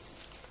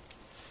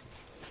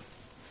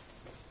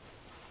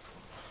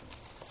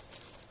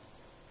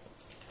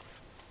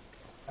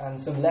 And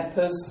some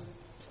lepers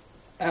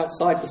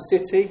outside the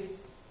city.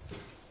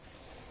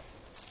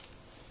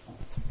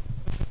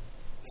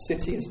 The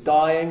city is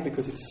dying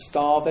because it's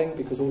starving,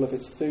 because all of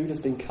its food has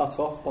been cut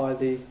off by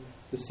the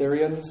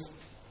Syrians.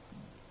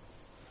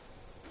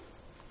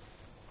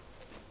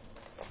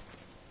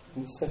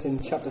 And it says in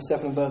chapter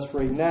 7 verse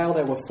 3, "Now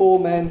there were 4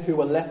 men who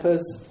were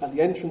lepers at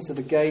the entrance of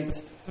the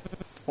gate,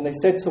 and they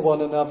said to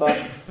one another,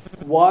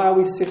 'Why are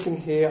we sitting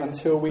here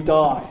until we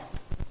die?'"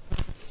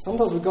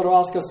 Sometimes we've got to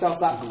ask ourselves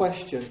that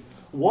question.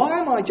 Why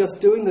am I just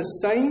doing the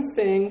same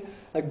thing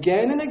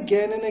again and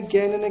again and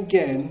again and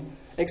again,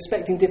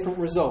 expecting different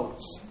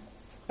results?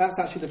 That's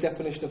actually the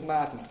definition of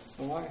madness,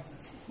 all right?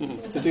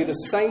 To do the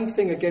same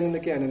thing again and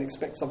again and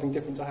expect something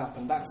different to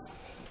happen. That's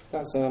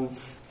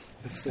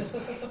it.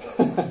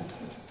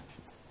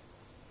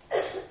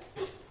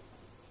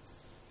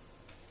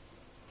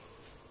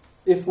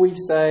 If we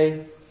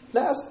say,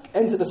 let us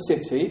enter the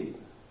city,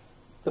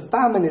 the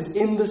famine is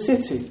in the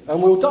city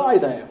and we'll die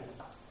there.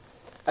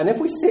 And if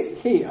we sit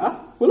here,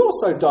 we'll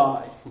also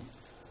die.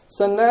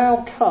 So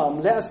now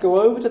come, let us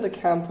go over to the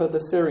camp of the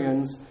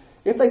Syrians.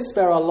 If they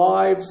spare our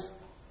lives,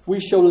 we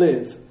shall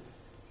live.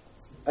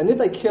 And if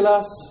they kill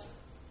us,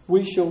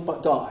 we shall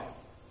but die.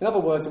 In other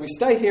words, if we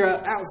stay here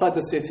outside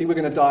the city, we're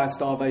going to die of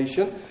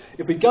starvation.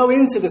 If we go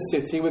into the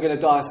city, we're going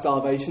to die of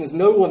starvation. There's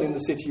no one in the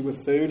city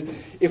with food.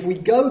 If we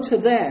go to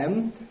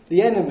them,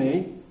 the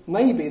enemy,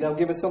 maybe they'll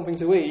give us something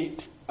to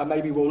eat and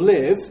maybe we'll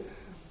live,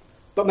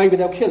 but maybe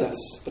they'll kill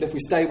us. But if we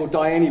stay, we'll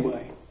die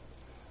anyway.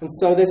 And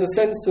so there's a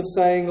sense of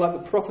saying, like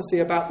the prophecy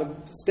about the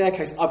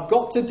staircase, I've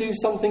got to do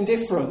something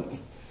different.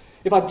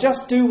 If I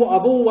just do what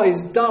I've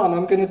always done,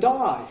 I'm going to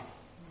die.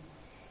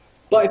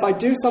 But if I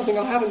do something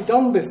I haven't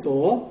done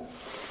before,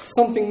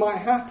 something might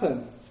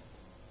happen.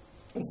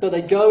 And so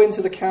they go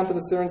into the camp of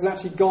the Syrians, and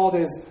actually God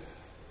has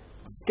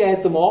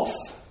scared them off,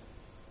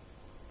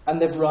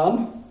 and they've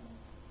run,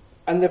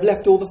 and they've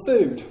left all the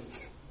food.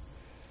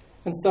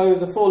 And so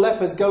the 4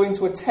 lepers go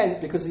into a tent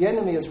because the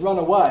enemy has run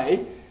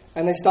away,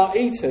 and they start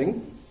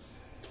eating.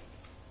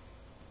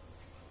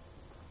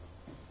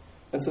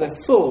 And so they're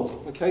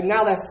full. Okay,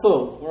 now they're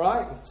full. All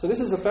right? So this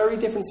is a very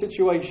different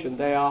situation.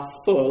 They are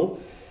full.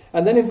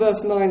 And then in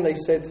verse 9 they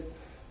said,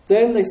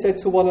 then they said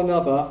to one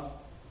another,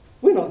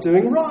 we're not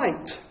doing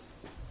right.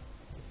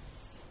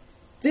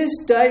 This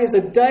day is a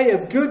day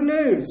of good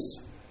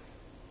news.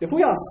 If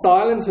we are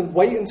silent and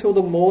wait until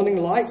the morning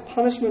light,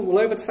 punishment will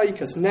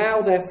overtake us.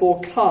 Now,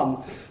 therefore,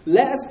 come.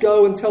 Let us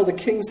go and tell the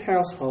king's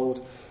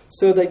household.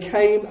 So they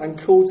came and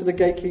called to the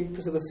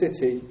gatekeepers of the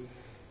city.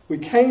 We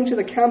came to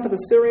the camp of the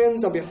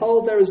Syrians, and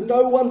behold, there is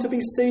no one to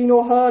be seen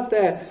or heard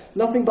there.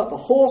 Nothing but the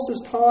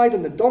horses tied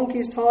and the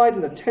donkeys tied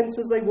and the tents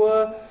as they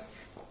were.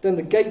 Then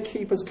the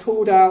gatekeepers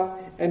called out,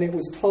 and it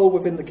was told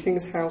within the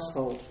king's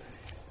household.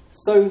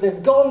 So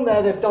they've gone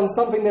there, they've done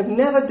something they've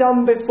never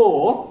done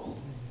before,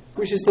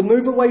 which is to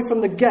move away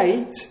from the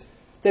gate.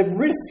 They've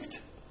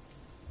risked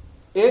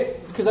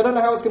it because they don't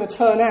know how it's going to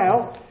turn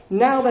out.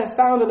 Now they've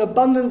found an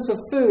abundance of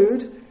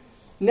food.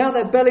 Now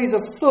their bellies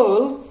are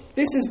full.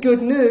 This is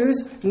good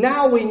news.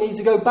 Now we need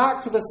to go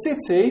back to the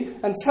city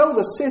and tell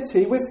the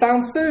city we've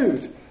found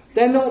food.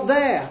 They're not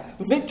there.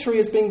 Victory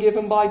has been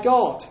given by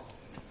God.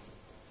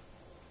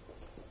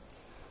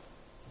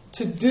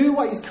 To do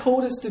what he's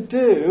called us to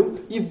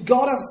do, you've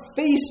got to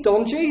feast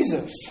on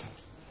Jesus.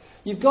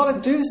 You've got to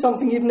do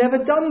something you've never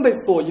done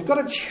before. You've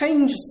got to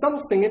change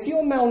something. If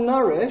you're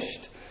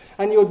malnourished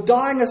and you're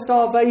dying of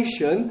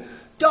starvation,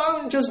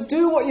 don't just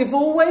do what you've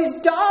always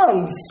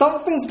done.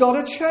 Something's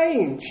got to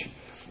change.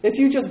 If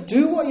you just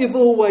do what you've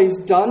always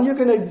done, you're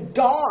going to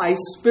die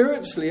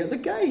spiritually at the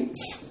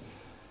gates.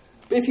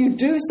 But if you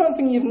do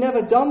something you've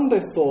never done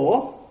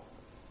before,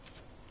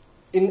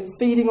 in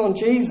feeding on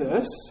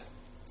Jesus,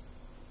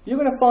 you're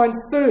going to find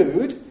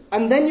food,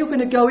 and then you're going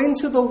to go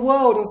into the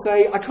world and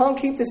say, I can't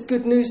keep this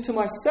good news to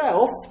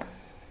myself.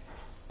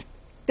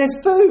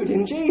 There's food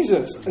in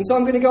Jesus, and so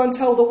I'm going to go and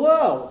tell the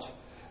world.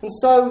 And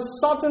so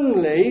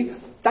suddenly,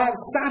 that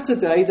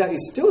Saturday that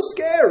is still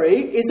scary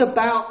is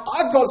about,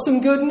 I've got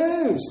some good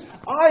news.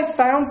 I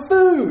found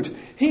food.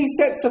 He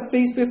sets a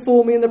feast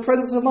before me in the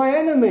presence of my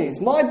enemies.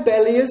 My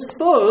belly is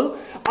full.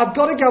 I've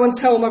got to go and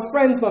tell my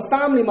friends, my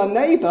family, my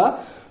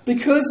neighbour,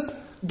 because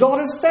God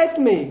has fed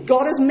me.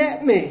 God has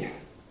met me.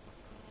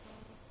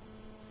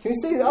 Can you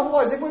see?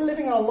 Otherwise, if we're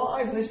living our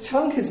lives and this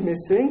chunk is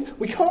missing,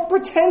 we can't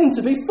pretend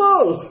to be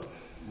full.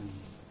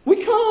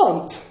 We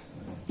can't.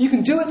 You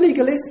can do it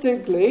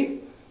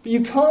legalistically, but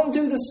you can't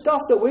do the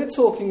stuff that we're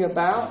talking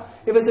about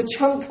if there's a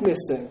chunk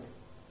missing.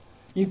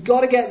 You've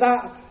got to get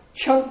that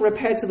chunk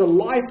repaired to the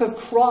life of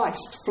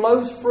Christ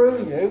flows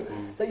through you,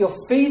 that you're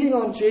feeding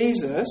on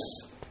Jesus,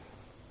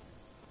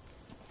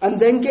 and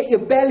then get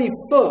your belly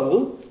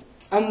full,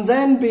 and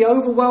then be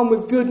overwhelmed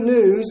with good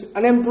news,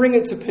 and then bring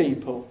it to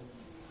people.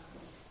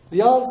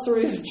 The answer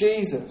is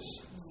Jesus.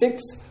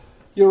 Fix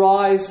your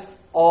eyes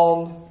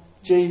on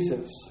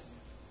Jesus.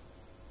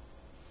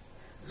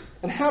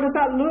 And how does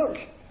that look?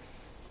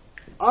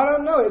 I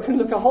don't know. It can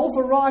look a whole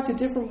variety of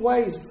different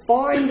ways.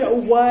 Find a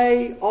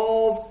way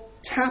of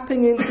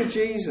tapping into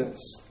Jesus.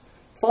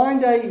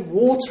 Find a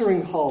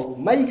watering hole.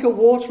 Make a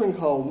watering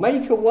hole.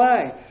 Make a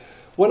way.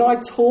 When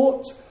I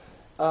taught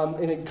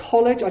in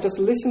college, I just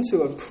listened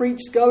to a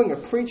preach going, a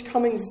preach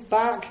coming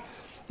back.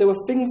 There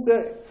were things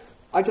that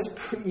I just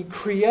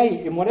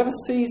create in whatever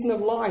season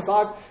of life.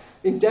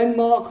 In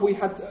Denmark, we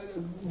had a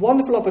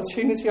wonderful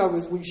opportunity.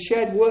 We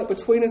shared work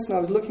between us, and I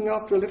was looking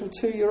after a little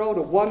 2-year-old,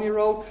 a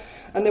 1-year-old,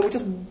 and they were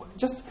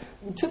just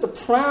took the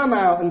pram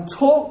out and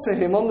talked to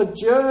him on the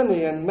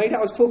journey, and made out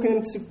I was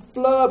talking to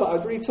Fleur, but I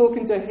was really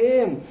talking to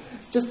him.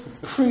 Just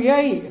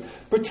create.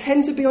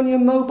 Pretend to be on your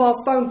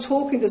mobile phone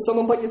talking to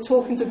someone, but you're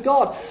talking to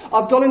God.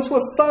 I've gone into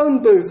a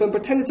phone booth and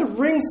pretended to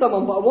ring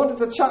someone, but I wanted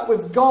to chat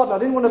with God. I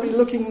didn't want to be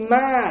looking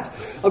mad.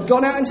 I've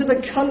gone out into the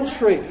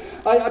country.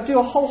 I do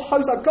a whole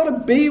host. I've got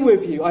to be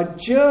with you. I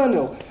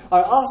journal.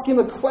 I ask him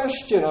a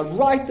question. I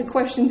write the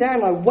question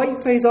down. I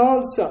wait for his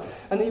answer.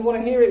 And then you want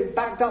to hear it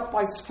backed up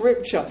by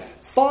Scripture.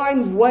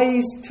 Find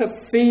ways to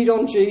feed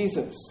on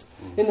Jesus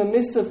in the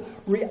midst of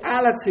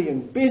reality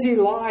and busy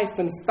life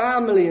and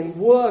family and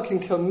work and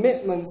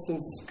commitments and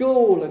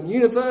school and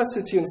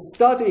university and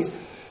studies.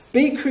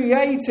 Be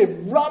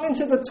creative. Run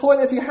into the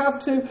toilet if you have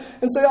to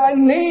and say, I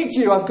need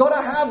you. I've got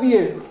to have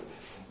you.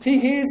 He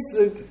hears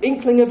the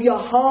inkling of your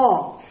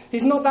heart.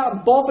 He's not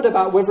that bothered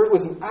about whether it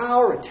was an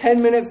hour, a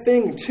 10-minute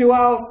thing, a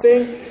 2-hour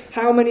thing,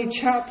 how many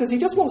chapters. He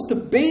just wants to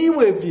be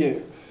with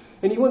you.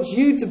 And he wants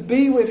you to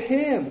be with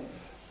him.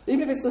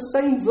 Even if it's the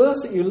same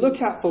verse that you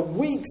look at for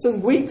weeks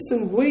and weeks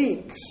and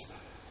weeks.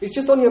 It's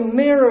just on your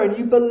mirror and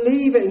you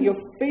believe it and you're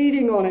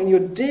feeding on it and you're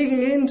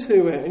digging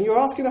into it and you're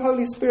asking the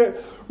Holy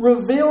Spirit,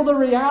 reveal the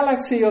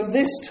reality of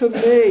this to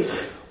me.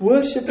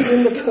 Worshiping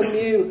in the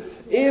commute,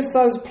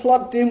 earphones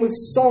plugged in with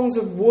songs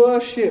of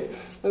worship.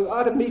 I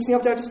had a meeting the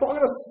other day, I just thought, I'm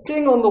going to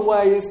sing on the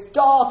way. It's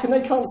dark and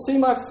they can't see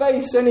my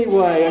face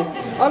anyway. And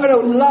I'm going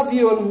to love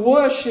you and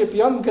worship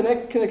you. I'm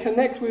going to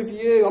connect with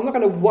you. I'm not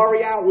going to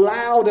worry out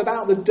loud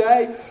about the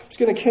day. I'm just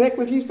going to connect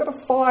with you. You've got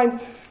to find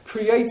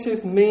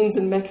creative means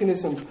and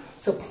mechanisms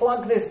to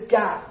plug this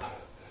gap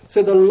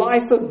so the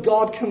life of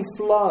God can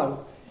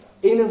flow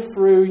in and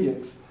through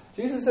you.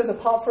 Jesus says,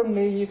 apart from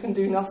me, you can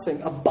do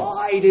nothing.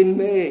 Abide in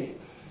me.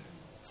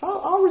 So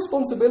our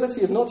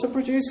responsibility is not to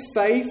produce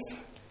faith,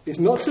 is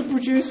not to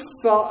produce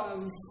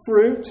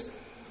fruit,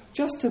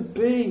 just to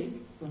be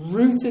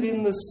rooted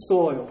in the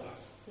soil.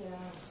 Yeah.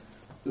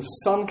 The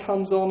sun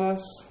comes on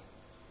us,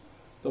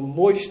 the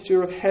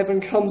moisture of heaven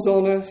comes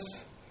on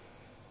us,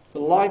 the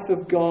life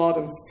of God,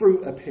 and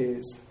fruit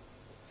appears.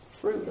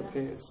 Fruit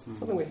appears.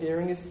 Something we're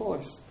hearing his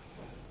voice.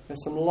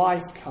 There's some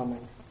life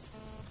coming.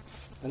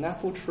 An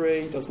apple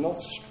tree does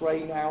not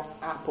strain out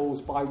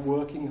apples by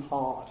working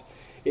hard.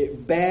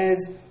 It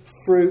bears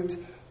fruit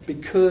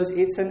because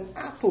it's an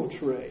apple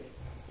tree.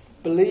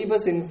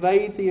 Believers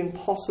invade the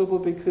impossible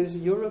because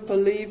you're a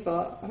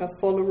believer and a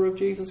follower of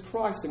Jesus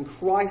Christ, and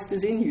Christ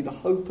is in you, the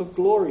hope of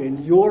glory,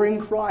 and you're in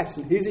Christ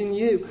and he's in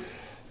you.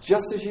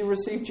 Just as you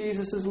receive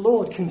Jesus as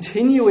Lord,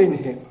 continue in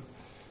him.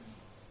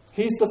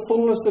 He's the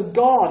fullness of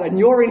God and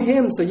you're in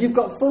him, so you've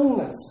got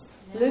fullness.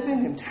 Live in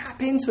him,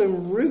 tap into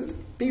him,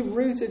 be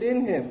rooted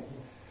in him.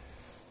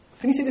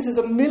 And you see, this is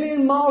a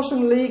million miles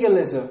from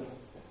legalism.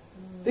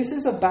 This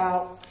is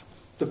about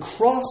the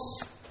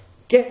cross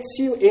gets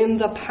you in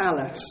the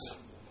palace.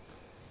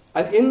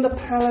 And in the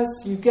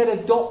palace you get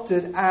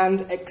adopted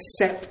and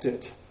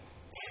accepted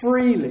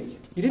freely.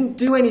 You didn't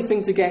do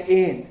anything to get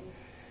in.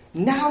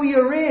 Now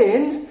you're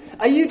in,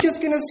 are you just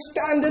going to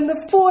stand in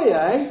the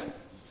foyer?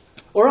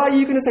 Or are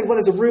you going to say, well,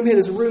 there's a room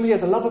here,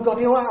 the love of God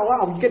here,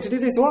 wow, you get to do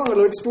this, I'm going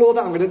to explore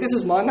that, this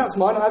is mine, that's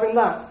mine, I'm having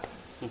that.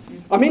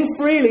 I'm in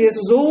freely, this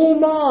is all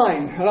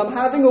mine, and I'm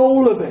having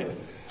all of it.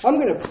 I'm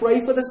going to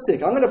pray for the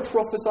sick, I'm going to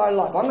prophesy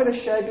life, I'm going to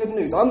share good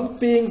news, I'm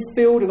being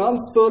filled and I'm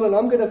full and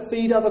I'm going to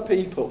feed other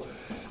people.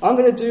 I'm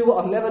going to do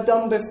what I've never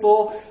done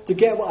before to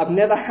get what I've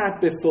never had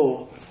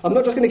before. I'm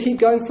not just going to keep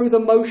going through the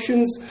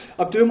motions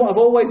of doing what I've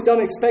always done,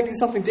 expecting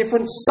something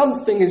different.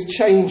 Something is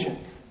changing.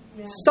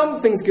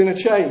 Something's going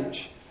to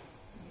change.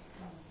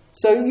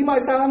 So you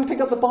might say, I haven't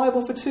picked up the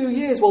Bible for 2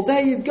 years. Well,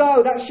 there you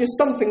go. That's just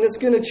something that's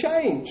going to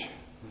change.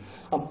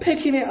 I'm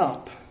picking it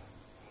up.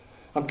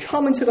 I'm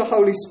coming to the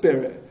Holy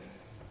Spirit,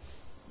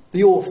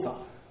 the author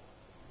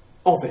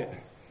of it.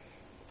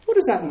 What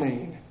does that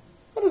mean?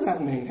 What does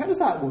that mean? How does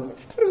that work?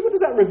 What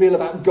does that reveal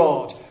about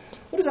God?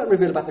 What does that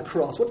reveal about the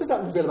cross? What does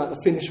that reveal about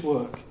the finished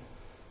work?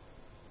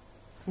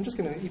 I'm just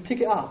going to, you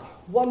pick it up.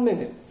 1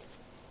 minute.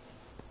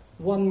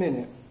 1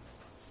 minute.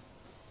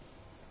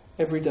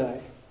 Every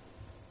day.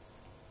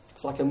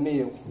 It's like a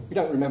meal. We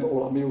don't remember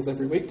all our meals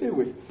every week, do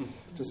we?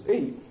 Just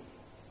eat.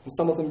 And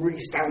some of them really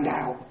stand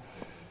out.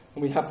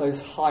 And we have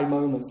those high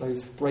moments,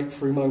 those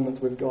breakthrough moments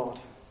with God.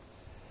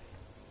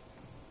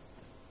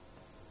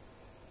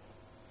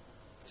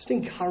 Just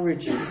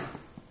encourage you.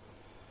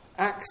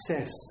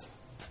 Access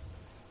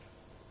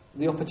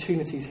the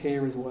opportunities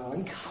here as well.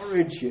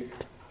 Encourage you.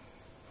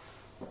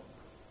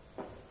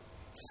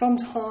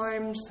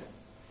 Sometimes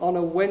on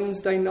a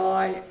Wednesday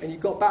night and you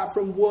got back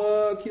from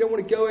work, you don't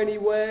want to go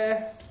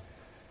anywhere,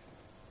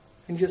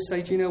 and you just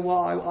say, do you know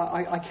what,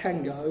 I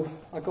can go.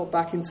 I got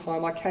back in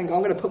time, I can go.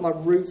 I'm going to put my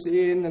roots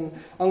in and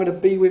I'm going to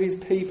be with his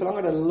people. I'm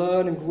going to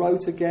learn and grow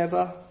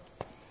together.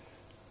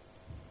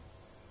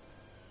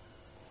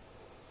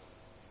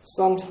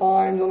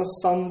 Sometimes on a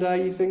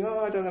Sunday you think,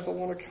 I don't know if I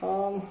want to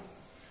come.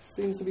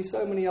 Seems to be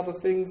so many other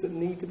things that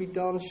need to be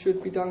done,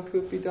 should be done,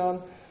 could be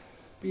done.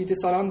 But you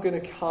decide, I'm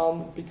going to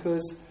come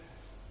because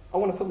I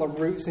want to put my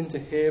roots into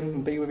him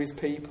and be with his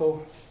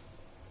people.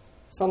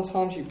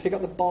 Sometimes you pick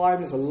up the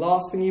Bible, it's the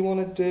last thing you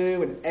want to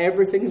do, and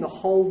everything in the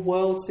whole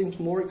world seems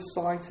more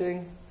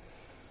exciting.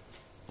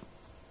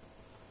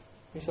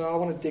 You say, I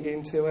want to dig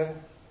into it.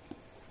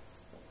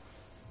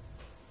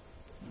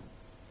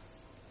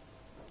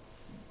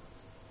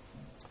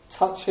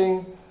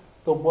 Touching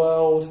the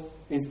world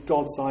is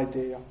God's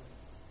idea.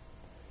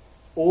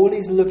 All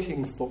he's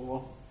looking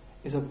for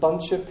is a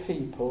bunch of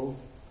people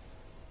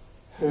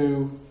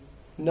who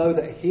know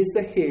that he's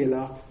the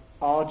healer.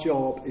 Our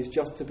job is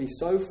just to be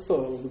so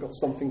full we've got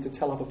something to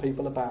tell other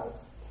people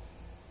about.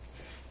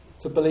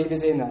 To believe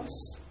he's in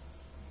us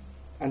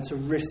and to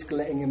risk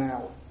letting him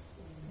out.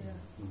 Yeah.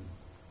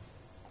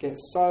 Get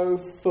so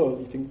full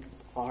you think,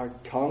 I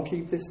can't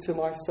keep this to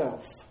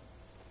myself.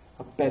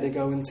 I better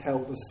go and tell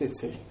the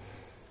city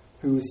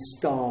who's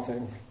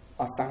starving.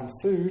 I found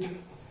food.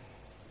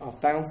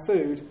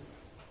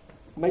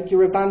 Make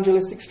your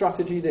evangelistic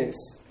strategy this.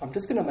 I'm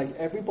just going to make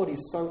everybody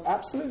so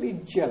absolutely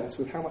jealous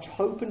with how much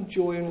hope and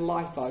joy and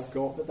life I've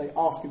got that they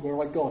ask me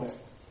where I got it.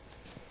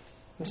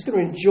 I'm just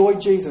going to enjoy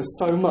Jesus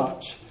so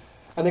much,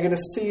 and they're going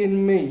to see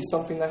in me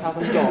something they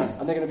haven't got,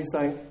 and they're going to be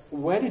saying,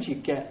 where did you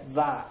get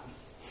that?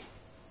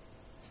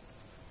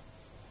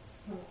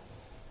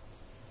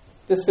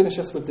 Let's finish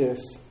us with this.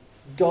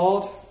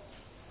 God,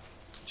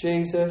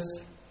 Jesus,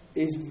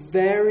 is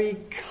very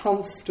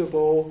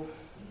comfortable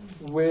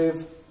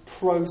with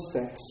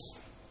process.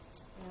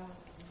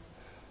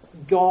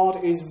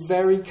 God is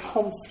very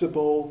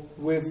comfortable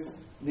with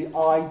the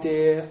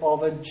idea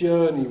of a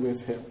journey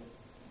with him.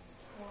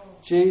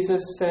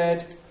 Jesus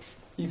said,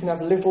 you can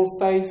have little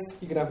faith,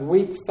 you can have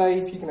weak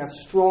faith, you can have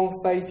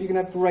strong faith, you can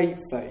have great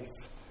faith.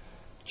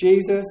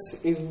 Jesus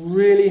is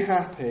really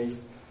happy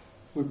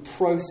with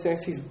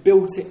process. He's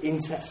built it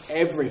into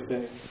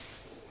everything.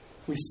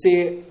 We see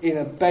it in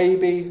a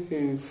baby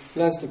who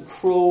learns to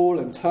crawl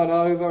and turn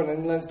over and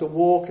then learns to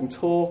walk and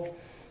talk.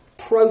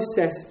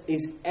 Process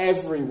is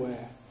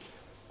everywhere.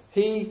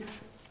 He,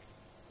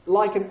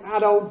 like an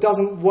adult,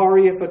 doesn't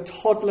worry if a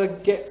toddler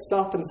gets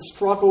up and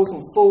struggles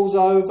and falls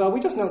over.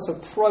 We just know it's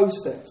a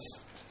process.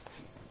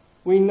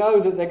 We know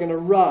that they're going to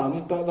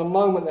run, but at the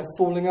moment they're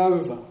falling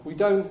over. We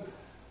don't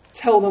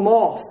tell them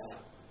off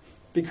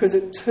because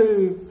at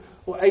 2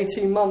 or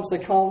 18 months they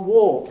can't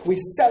walk. We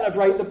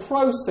celebrate the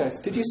process.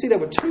 Did you see there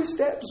were 2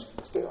 steps?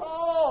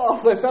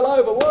 Oh, they fell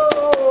over.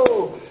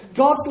 Whoa!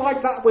 God's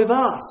like that with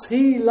us.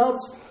 He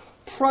loves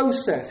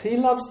process. He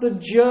loves the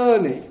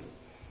journey.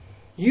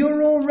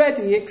 You're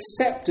already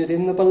accepted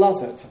in the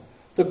beloved.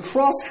 The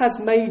cross has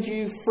made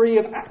you free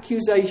of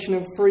accusation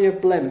and free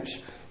of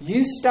blemish.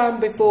 You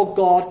stand before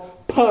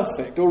God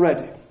perfect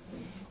already.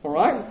 All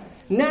right?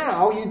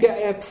 Now you get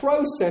a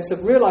process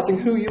of realizing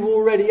who you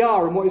already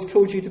are and what He's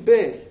called you to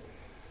be.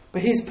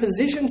 But His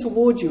position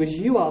towards you is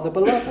you are the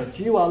beloved.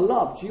 You are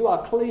loved. You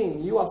are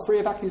clean. You are free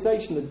of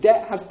accusation. The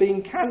debt has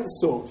been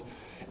cancelled.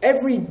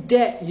 Every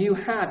debt you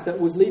had that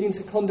was leading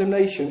to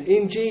condemnation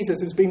in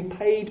Jesus has been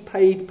paid.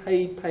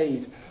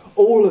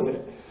 All of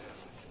it.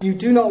 You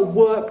do not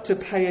work to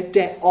pay a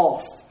debt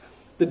off.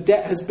 The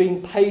debt has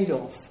been paid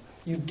off.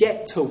 You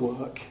get to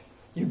work.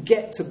 You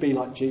get to be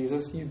like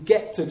Jesus. You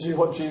get to do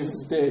what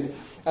Jesus did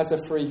as a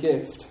free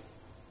gift.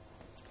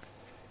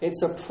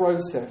 It's a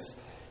process.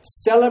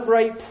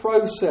 Celebrate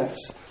process.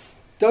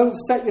 Don't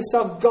set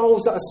yourself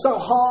goals that are so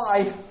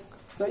high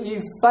that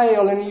you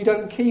fail and you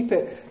don't keep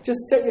it. Just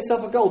set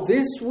yourself a goal.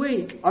 This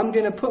week, I'm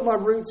going to put my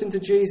roots into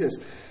Jesus.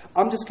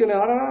 I'm just going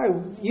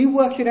to, you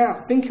work it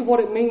out. Think of what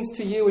it means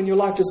to you in your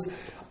life. Just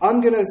I'm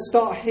going to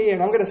start here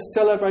and I'm going to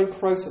celebrate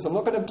process. I'm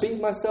not going to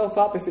beat myself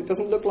up if it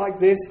doesn't look like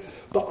this,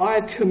 but I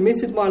have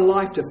committed my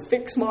life to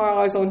fix my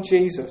eyes on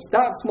Jesus.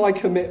 That's my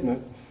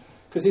commitment,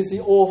 because he's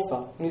the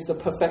author and he's the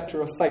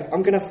perfecter of faith.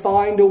 I'm going to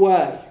find a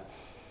way.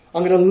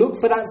 I'm going to look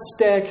for that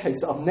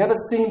staircase that I've never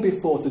seen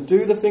before, to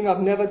do the thing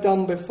I've never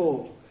done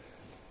before.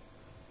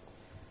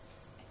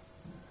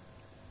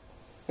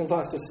 I invite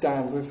us to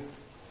stand with